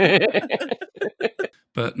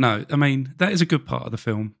 But no, I mean, that is a good part of the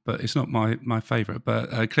film, but it's not my favourite.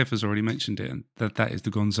 But Cliff has already mentioned it, and that is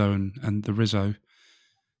the Gonzo and the Rizzo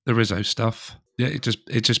stuff. Yeah,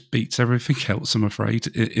 it just beats everything else, I'm afraid,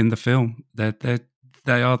 in the film.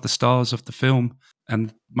 They are the stars of the film,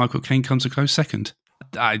 and Michael Caine comes a close second.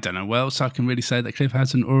 I don't know what else I can really say that Cliff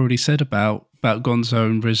hasn't already said about Gonzo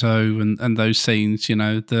and Rizzo and those scenes. We've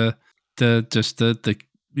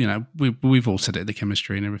all said it. The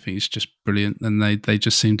chemistry and everything is just brilliant, and they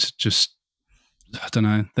just seem to just, I don't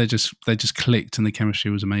know, they just clicked, and the chemistry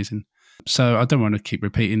was amazing. So I don't want to keep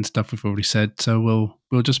repeating stuff we've already said. So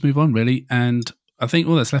we'll just move on, really. And I think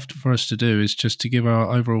all that's left for us to do is just to give our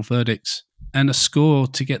overall verdicts and a score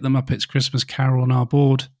to get the Muppets Christmas Carol on our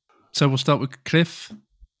board. So we'll start with Cliff.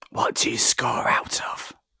 What do you score out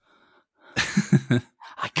of?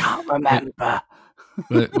 I can't remember.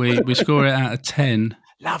 We score it out of 10.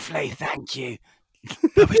 Lovely, thank you.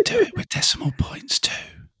 But we do it with decimal points too.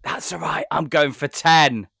 That's all right. I'm going for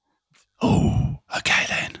 10. Oh, okay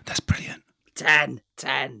then. That's brilliant. 10.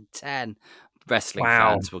 Wrestling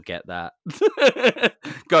fans will get that.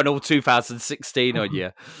 Going all 2016 on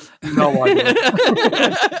you. No idea.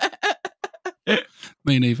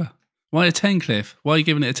 Me neither. Why a 10, Cliff? Why are you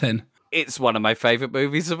giving it a 10? It's one of my favourite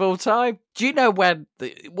movies of all time. Do you know when...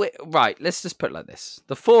 Right, let's just put it like this.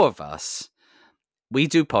 The four of us, we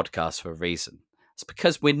do podcasts for a reason. It's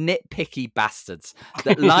because we're nitpicky bastards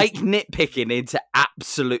that like nitpicking into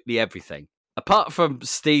absolutely everything. Apart from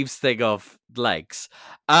Steve's thing of legs.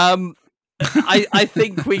 I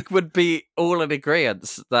think we would be all in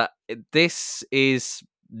agreement that this is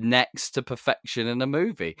next to perfection in a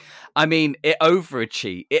movie. I mean, it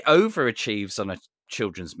overachieves on a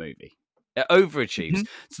children's movie. It overachieves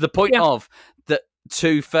to the point of that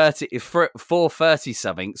 4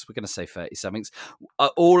 30-somethings, we're going to say 30-somethings,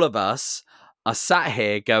 all of us are sat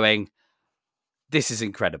here going, this is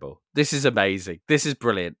incredible. This is amazing. This is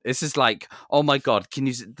brilliant. This is like, oh my God, can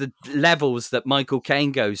you the levels that Michael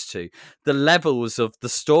Caine goes to, the levels of the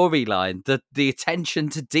storyline, the attention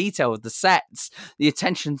to detail of the sets, the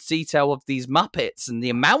attention to detail of these Muppets and the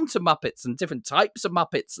amount of Muppets and different types of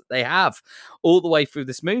Muppets that they have all the way through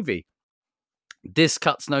this movie. This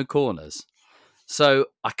cuts no corners. So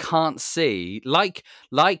I can't see, like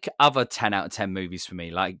other 10 out of 10 movies for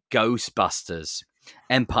me, like Ghostbusters,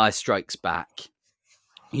 Empire Strikes Back,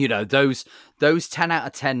 you know, those 10 out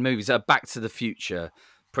of 10 movies are Back to the Future,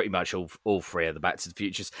 pretty much all three of the Back to the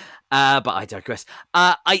Futures. But I digress.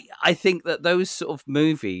 I think that those sort of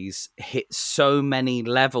movies hit so many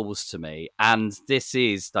levels to me, and this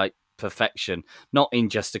is like perfection, not in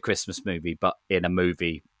just a Christmas movie, but in a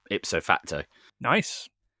movie ipso facto. Nice.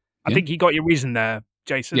 I think you got your reason there,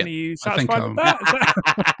 Jason. Yeah, Are you I think satisfied with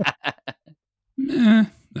that? No.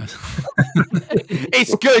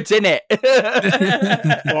 It's good, isn't it?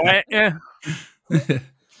 Right, yeah.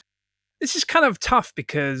 This is kind of tough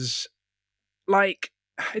because, like,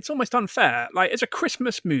 it's almost unfair. Like, it's a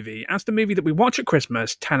Christmas movie. As the movie that we watch at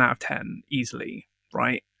Christmas, 10 out of 10, easily,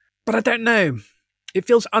 right? But I don't know. It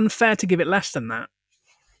feels unfair to give it less than that.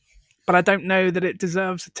 But I don't know that it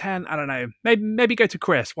deserves a 10. I don't know. Maybe go to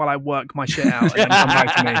Chris while I work my shit out and then come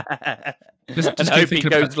back to me. Just hope he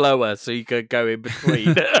goes lower so you could go in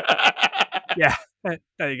between. Yeah,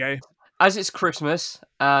 there you go. As it's Christmas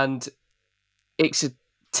and it's a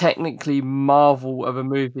technically marvel of a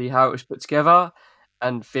movie, how it was put together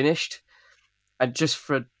and finished, and just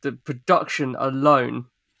for the production alone,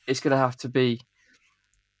 it's going to have to be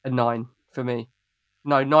a 9 for me.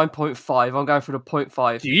 No, 9.5. I'm going for the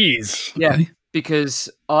 0.5. Jeez. Yeah, because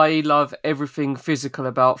I love everything physical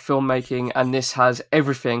about filmmaking, and this has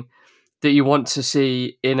everything that you want to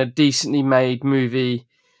see in a decently made movie,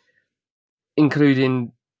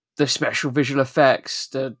 including the special visual effects,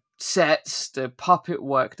 the sets, the puppet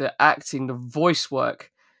work, the acting, the voice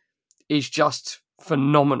work is just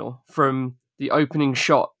phenomenal from the opening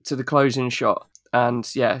shot to the closing shot. And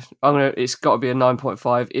yeah, it's got to be a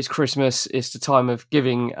 9.5. It's Christmas. It's the time of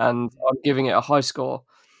giving, and I'm giving it a high score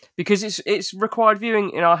because it's required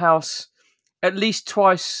viewing in our house at least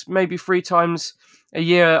twice, maybe 3 times a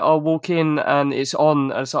year. I'll walk in and it's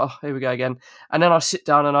on, and it's like, oh, here we go again. And then I sit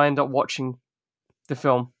down and I end up watching the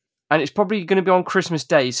film. And it's probably going to be on Christmas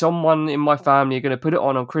Day. Someone in my family are going to put it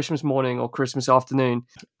on Christmas morning or Christmas afternoon.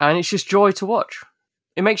 And it's just joy to watch.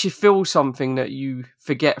 It makes you feel something that you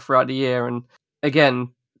forget throughout the year. And again,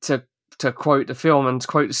 to quote the film and to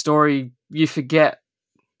quote the story, you forget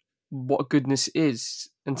what goodness is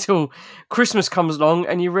until Christmas comes along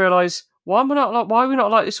and you realise, why are we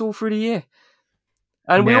not like this all through the year?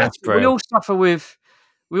 And we all suffer with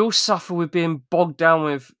being bogged down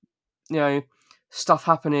with, you know, stuff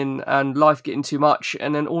happening and life getting too much,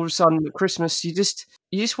 and then all of a sudden at Christmas you just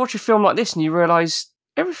watch a film like this and you realise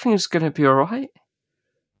everything is going to be all right.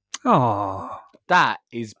 Oh, that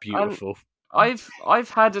is beautiful. And I've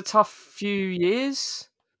had a tough few years,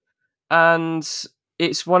 and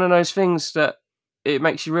it's one of those things that it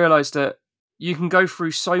makes you realise that you can go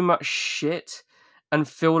through so much shit and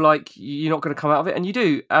feel like you're not going to come out of it, and you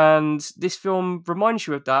do. And this film reminds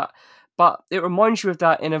you of that, but it reminds you of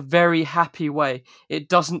that in a very happy way. It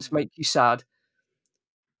doesn't make you sad.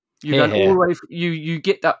 You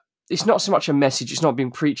get that. It's not so much a message. It's not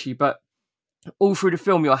being preachy, but all through the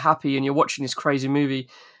film, you're happy and you're watching this crazy movie,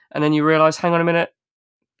 and then you realise, hang on a minute,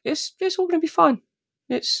 it's all going to be fine.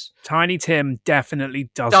 It's Tiny Tim definitely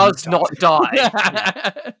does not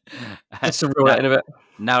die. That's the real end of it.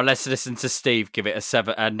 Now let's listen to Steve give it a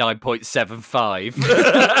 9.75.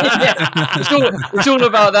 It's all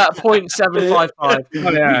about that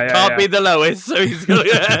 0.755. Can't be the lowest, so he's got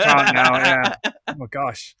can't now. Yeah. Oh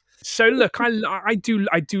gosh. So look, I do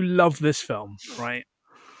love this film, right?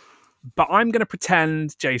 But I'm going to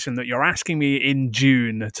pretend, Jason, that you're asking me in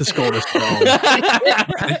June to score this film.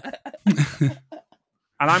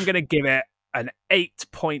 And I'm going to give it an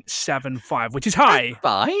 8.75, which is high.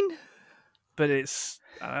 Fine. But it's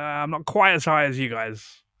I'm not quite as high as you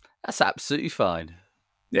guys. That's absolutely fine.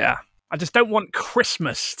 Yeah. I just don't want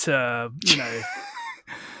Christmas to, you know...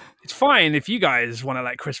 It's fine if you guys want to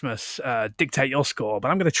let Christmas dictate your score,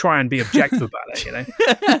 but I'm going to try and be objective about it, you know?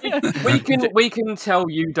 we can tell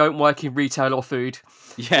you don't work in retail or food.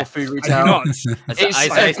 Yeah. Or food retail. I do not.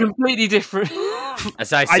 It's completely different.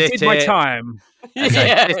 As I sit did my time. You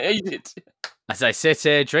did. As I sit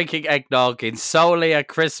here drinking eggnog in solely a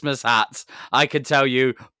Christmas hat, I can tell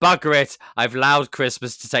you, bugger it, I've allowed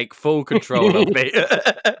Christmas to take full control of me.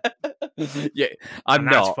 Yeah, I'm And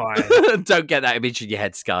that's not. fine. Don't get that image in your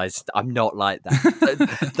heads, guys. I'm not like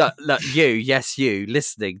that. Look, you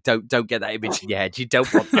listening, don't get that image in your head. You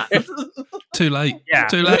don't want that. Too late. Yeah.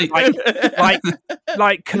 Too late.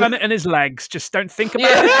 Like Kermit and his legs. Just don't think about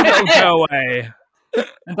it. It'll go away.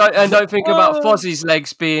 And don't think about Fozzie's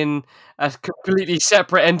legs being a completely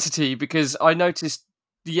separate entity, because I noticed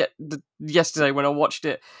yesterday when I watched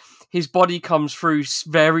it, his body comes through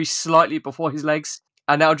very slightly before his legs,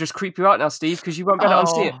 and that'll just creep you out now, Steve, because you won't be able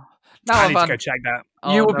to unsee it. I need to go check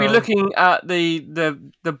that. You will be looking at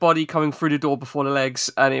the body coming through the door before the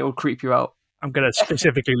legs, and it will creep you out. I'm going to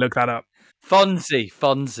specifically look that up. Fonzie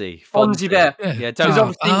Bear. Yeah,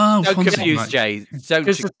 don't confuse Jay. Don't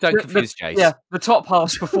confuse Jay. Yeah, the top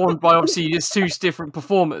half's performed by obviously there's two different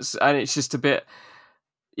performers, and it's just a bit.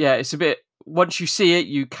 Yeah, it's a bit. Once you see it,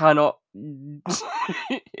 you cannot.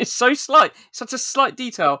 It's so slight, such a slight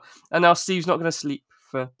detail, and now Steve's not going to sleep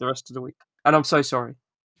for the rest of the week, and I'm so sorry.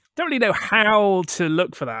 Don't really know how to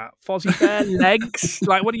look for that. Fozzie Bear legs.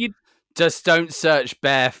 Like, what do you? Just don't search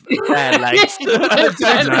bare legs.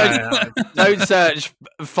 Don't search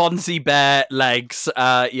Fonzie Bear legs.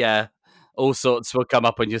 Yeah, all sorts will come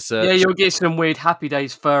up on your search. Yeah, you'll get some weird Happy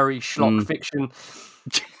Days furry schlock fiction.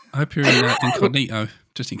 I hope you're in incognito,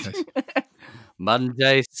 just in case.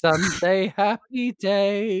 Monday, Sunday, Happy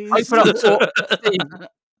Days. Open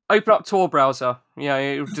up Tor browser. Yeah,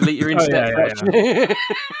 it'll delete your internet connection. Yeah.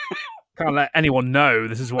 Can't let anyone know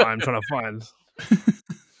this is what I'm trying to find.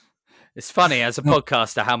 It's funny, as a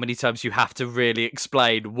podcaster, how many times you have to really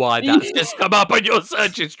explain why that's just come up on your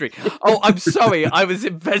search history. Oh, I'm sorry. I was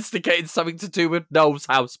investigating something to do with Noel's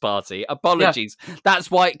house party. Apologies. Yeah.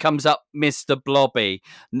 That's why it comes up, Mr. Blobby.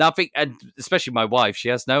 Nothing, and especially my wife, she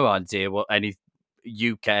has no idea what any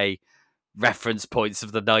UK reference points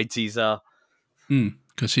of the 90s are.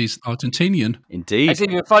 Because she's Argentinian. Indeed. It's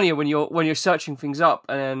even funnier when you're searching things up,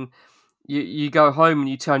 and then you go home and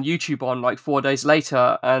you turn YouTube on like 4 days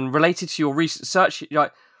later, and related to your recent search, you're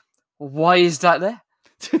like, why is that there?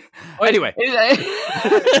 Anyway.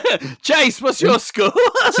 Chase, what's your score?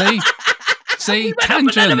 See,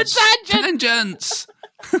 tangents.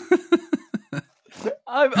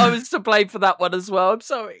 I was to blame for that one as well. I'm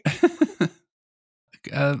sorry.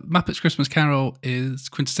 Muppet's Christmas Carol is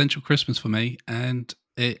quintessential Christmas for me, and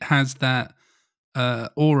it has that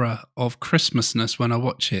aura of Christmasness when I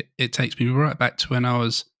watch it. It takes me right back to when I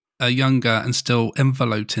was younger and still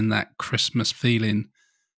enveloped in that Christmas feeling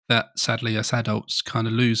that sadly us adults kind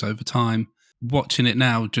of lose over time. Watching it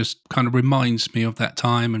now just kind of reminds me of that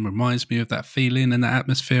time and reminds me of that feeling and that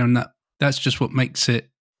atmosphere, and that's just what makes it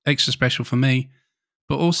extra special for me.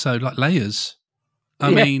 But also like layers.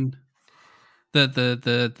 I mean,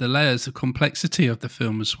 the layers of complexity of the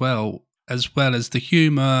film as well as the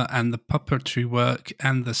humour and the puppetry work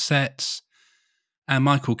and the sets and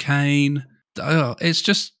Michael Caine. Oh, it's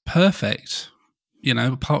just perfect. You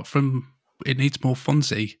know, apart from it needs more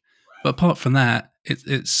Fonzie, but apart from that,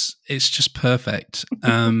 it's just perfect.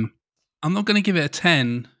 I'm not going to give it a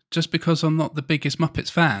 10 just because I'm not the biggest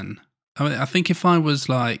Muppets fan. I mean, I think if I was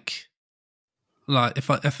like if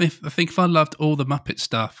I loved all the Muppet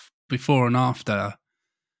stuff before and after,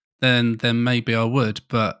 then maybe I would,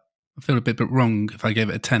 but I feel a bit wrong if I gave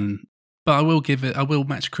it a 10. But I will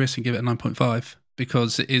match Chris and give it a 9.5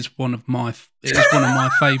 because it is one of my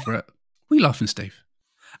favourite. We laughing, Steve?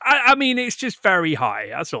 I mean, it's just very high.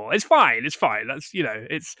 That's all. It's fine. That's,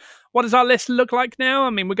 it's, what does our list look like now? I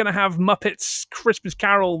mean, we're going to have Muppets Christmas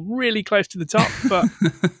Carol really close to the top, but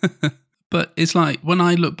but it's like when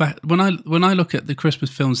I look back, when I look at the Christmas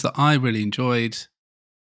films that I really enjoyed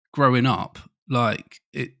growing up, like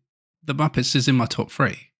the Muppets is in my top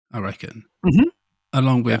 3, I reckon,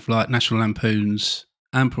 along with like National Lampoons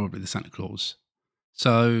and probably the Santa Claus.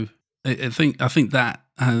 So I think that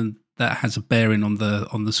that has a bearing on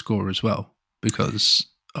the score as well because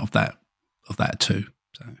of that too.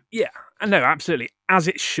 So yeah, no, absolutely, as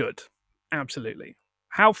it should, absolutely.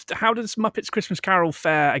 How does Muppets Christmas Carol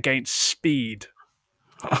fare against Speed?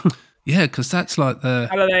 Yeah, because that's like the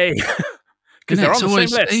how do they? Because they're on the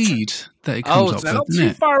same list. Speed that it comes up they're with, not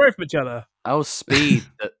too far away from each other. Oh, Speed,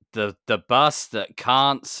 the bus that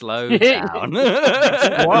can't slow down.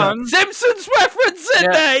 One Simpsons reference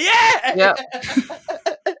in there, yeah.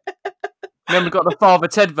 Then we've got the Father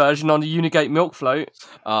Ted version on the Unigate milk float.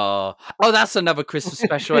 Oh, that's another Christmas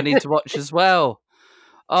special I need to watch as well.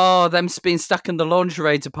 Oh, them being stuck in the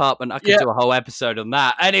lingerie department. I could do a whole episode on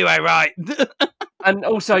that. Anyway, right. And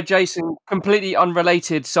also, Jason, completely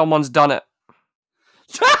unrelated, Someone's Done It.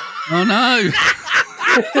 Oh no!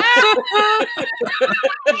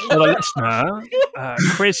 For the listener,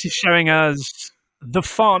 Chris is showing us the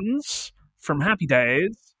Fonz from Happy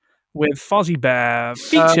Days with Fozzie Bear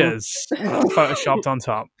features photoshopped on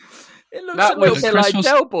top. It looks That a little was- bit Chris like was-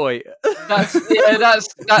 Del Boy.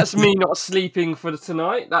 That's me not sleeping for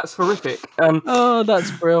tonight. That's horrific. Oh,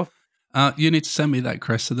 that's brilliant. You need to send me that,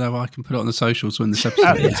 Chris, so that I can put it on the socials when this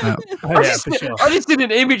episode gets out. Oh, yeah, for sure. I just did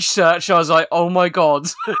an image search. I was like, oh my god.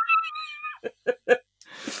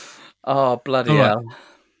 Oh, bloody All right.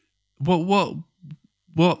 hell.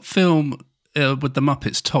 What film with the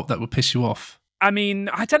Muppets top that would piss you off? I mean,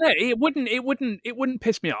 I don't know. It wouldn't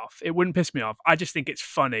piss me off. It wouldn't piss me off. I just think it's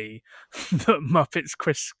funny that Muppets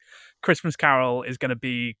Christmas Carol is going to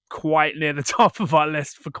be quite near the top of our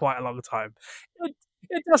list for quite a long time.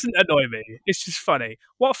 It doesn't annoy me. It's just funny.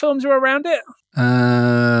 What films are around it?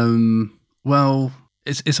 Well,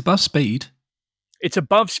 it's above Speed. It's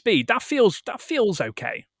above Speed. That feels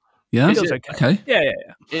okay. Yeah. It feels okay. Yeah.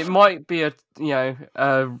 It might be a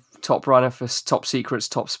top runner for top secrets,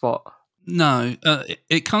 top spot. No,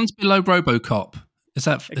 it comes below RoboCop. Is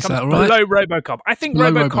that It comes all right? below RoboCop. I think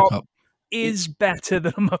Below RoboCop is better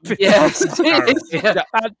than Muppets. Yes,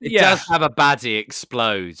 It does have a baddie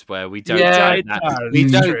explodes where we don't Yeah, get it that. does.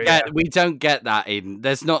 We don't get that in.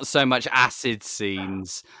 There's not so much acid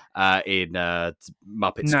scenes in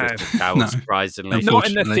Muppets No. Christmas Carol, No. surprisingly. Not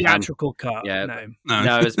in the Unfortunately. theatrical cut. Yeah. No.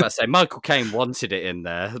 No, I was about to say Michael Caine wanted it in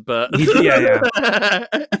there, but Yeah.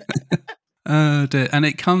 Dear. And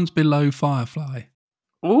it comes below Firefly.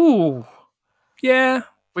 Ooh, Yeah.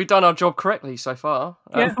 we've done our job correctly so far.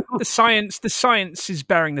 Yeah. The science is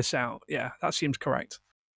bearing this out. Yeah, that seems correct.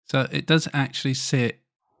 So it does actually sit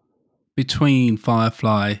between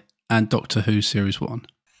Firefly and Doctor Who Series 1.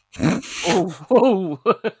 Oh.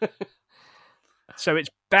 So it's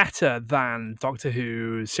better than Doctor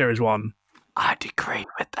Who Series 1. I'd agree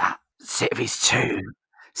with that. Series 2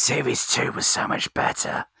 was so much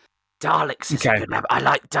better. Daleks is a good I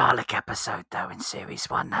like Dalek episode though in Series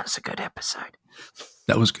 1. That's a good episode.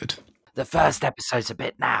 That was good. The first episode's a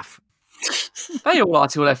bit naff. They all are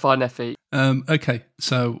till they find their feet. Okay,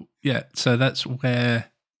 so that's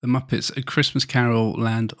where the Muppets A Christmas Carol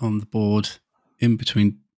land on the board in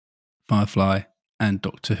between Firefly and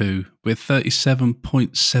Doctor Who with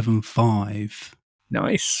 37.75.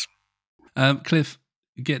 Nice. Cliff,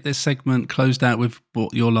 get this segment closed out with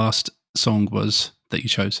what your last song was that you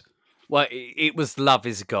chose. Well, it was Love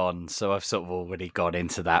Is Gone, so I've sort of already gone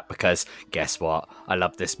into that because guess what? I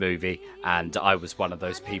love this movie, and I was one of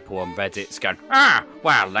those people on Reddit going,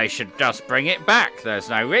 well, they should just bring it back. There's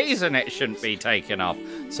no reason it shouldn't be taken off.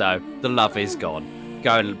 So, The Love Is Gone.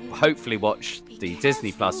 Go and hopefully watch the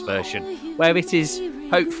Disney Plus version, where it is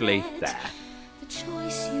hopefully there. The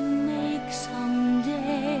choice you make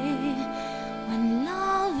someday when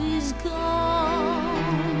love is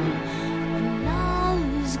gone, when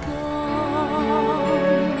love is gone,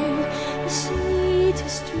 the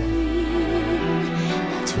sweetest dream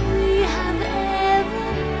that we have ever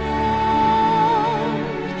known.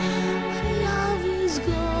 When love is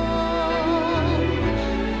gone,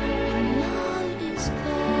 when love is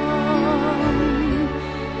gone,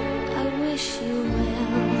 I wish you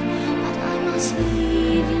well, but I must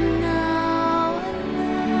leave you now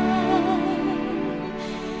alone.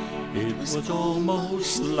 It was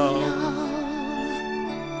almost love.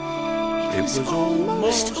 It was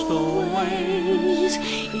almost always.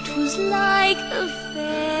 It was like a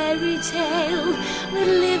fairy tale. We'd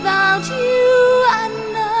live out you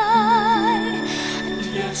and I. And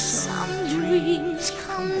yes, some dreams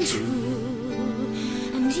come true.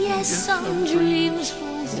 And yes, some dreams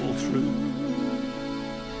fall through.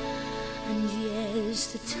 And yes,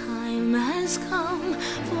 the time has come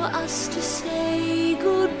for us to say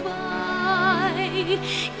goodbye.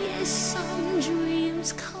 Yes, some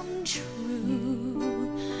dreams come true.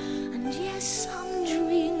 And yes, some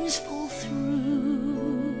dreams fall through.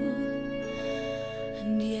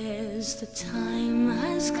 And yes, the time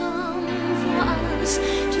has come for us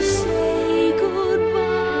to say goodbye.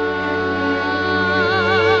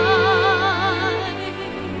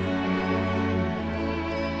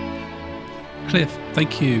 Cliff,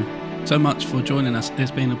 thank you so much for joining us. It's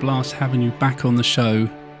been a blast having you back on the show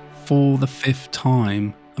for the 5th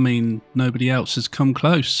time. I mean, nobody else has come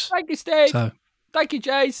close. Thank you, Steve. So, Thank you,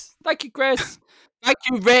 Jace. Thank you, Chris. Thank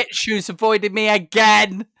you, Rich, who's avoided me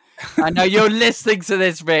again. I know you're listening to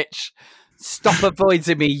this, Rich. Stop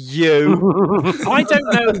avoiding me, you. I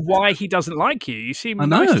don't know why he doesn't like you. You seem I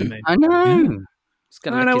know. nice to me. I know. Yeah. Just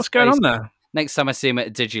gonna I don't lick know his what's going face. on there. Next time I see him at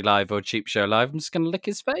a Digi Live or Cheap Show Live, I'm just going to lick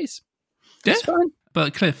his face. Yeah. It's fine.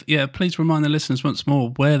 But Cliff, please remind the listeners once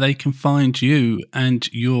more where they can find you and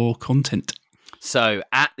your content. So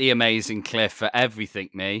at The Amazing Cliff for everything,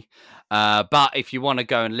 me. But if you want to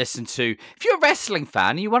go and listen to, if you're a wrestling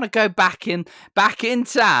fan, you want to go back in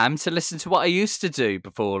time to listen to what I used to do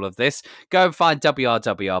before all of this, go and find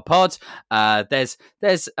WRWR Pod. There's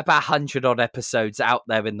about 100 odd episodes out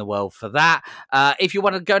there in the world for that. If you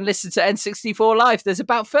want to go and listen to N64 Live, there's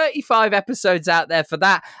about 35 episodes out there for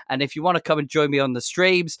that. And if you want to come and join me on the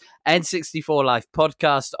streams, N64 Live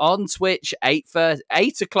podcast on Twitch, 8:30.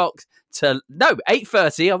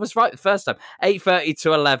 I was right the first time. 8:30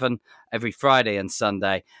 to 11 every Friday and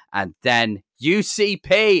Sunday. And then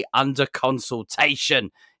UCP under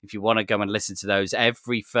consultation. If you want to go and listen to those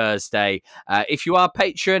every Thursday. If you are a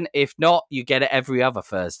patron, if not, you get it every other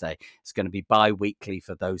Thursday. It's going to be bi-weekly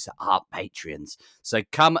for those that aren't patrons. So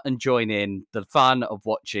come and join in the fun of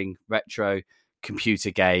watching retro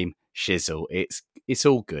computer game shizzle. It's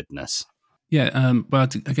all goodness. Yeah, well,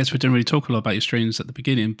 I guess we didn't really talk a lot about your streams at the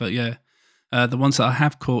beginning, but the ones that I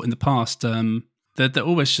have caught in the past, they're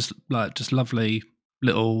always just lovely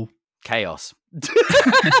little chaos.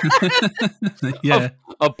 Yeah,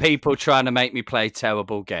 of people trying to make me play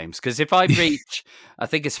terrible games. Because if I reach, I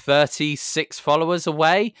think it's 36 followers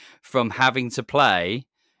away from having to play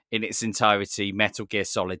in its entirety Metal Gear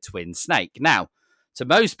Solid Twin Snake. Now, to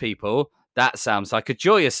most people, that sounds like a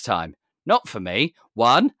joyous time. Not for me.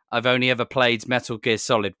 One, I've only ever played Metal Gear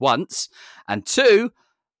Solid once. And two,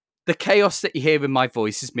 the chaos that you hear in my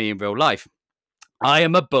voice is me in real life. I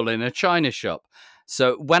am a bull in a china shop.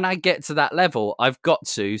 So when I get to that level, I've got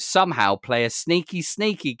to somehow play a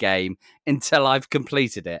sneaky game until I've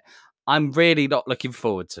completed it. I'm really not looking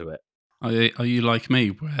forward to it. Are you like me,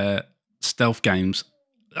 where stealth games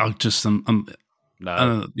are just No,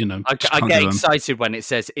 I get excited when it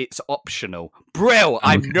says it's optional. Brill!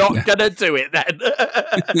 I'm not gonna do it then.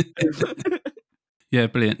 Yeah,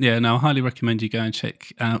 brilliant. Yeah, no, I highly recommend you go and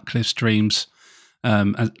check out Cliff's streams.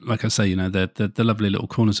 Like I say, they're the lovely little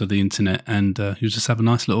corners of the internet, and you just have a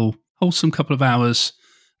nice little wholesome couple of hours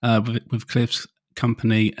with Cliff's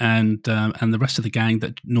company and the rest of the gang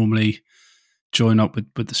that normally join up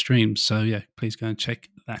with the streams. So yeah, please go and check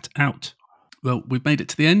that out. Well, we've made it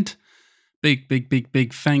to the end.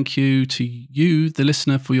 Big thank you to you, the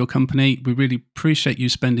listener, for your company. We really appreciate you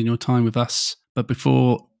spending your time with us. But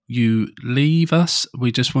before you leave us,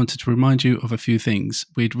 we just wanted to remind you of a few things.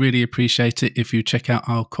 We'd really appreciate it if you check out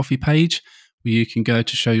our coffee page, where you can go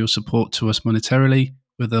to show your support to us monetarily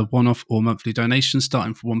with a one-off or monthly donation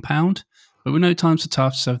starting from £1. But we know times are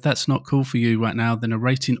tough, so if that's not cool for you right now, then a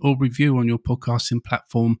rating or review on your podcasting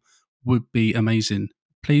platform would be amazing.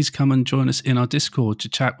 Please come and join us in our Discord to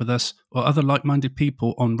chat with us or other like-minded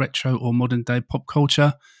people on retro or modern-day pop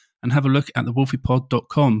culture, and have a look at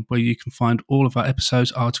thewolfiepod.com, where you can find all of our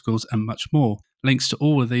episodes, articles, and much more. Links to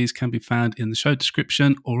all of these can be found in the show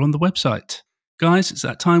description or on the website. Guys, it's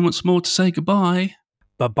that time once more to say goodbye.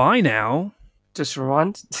 Bye-bye now. Just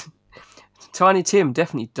remind, Tiny Tim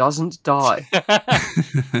definitely doesn't die.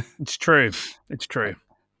 It's true. It's true.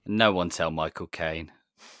 No one tell Michael Caine.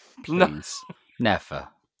 Please. No.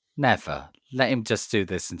 Never. Let him just do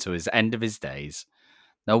this until his end of his days.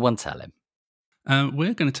 No one tell him.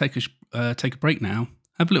 We're going to take a break now,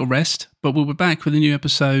 have a little rest, but we'll be back with a new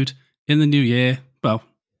episode in the new year. Well,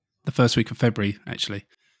 the first week of February, actually.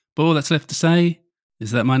 But all that's left to say is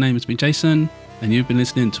that my name has been Jason, and you've been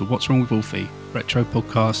listening to What's Wrong with Wolfie, retro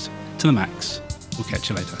podcast to the max. We'll catch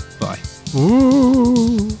you later. Bye.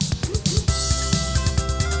 Ooh.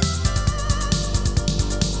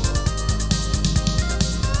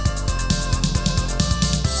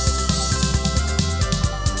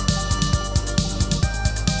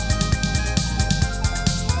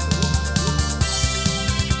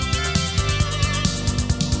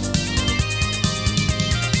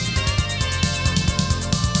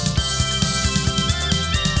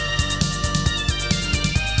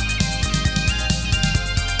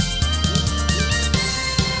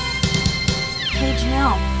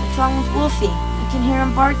 What's wrong with Wolfie? I can hear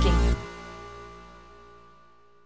him barking.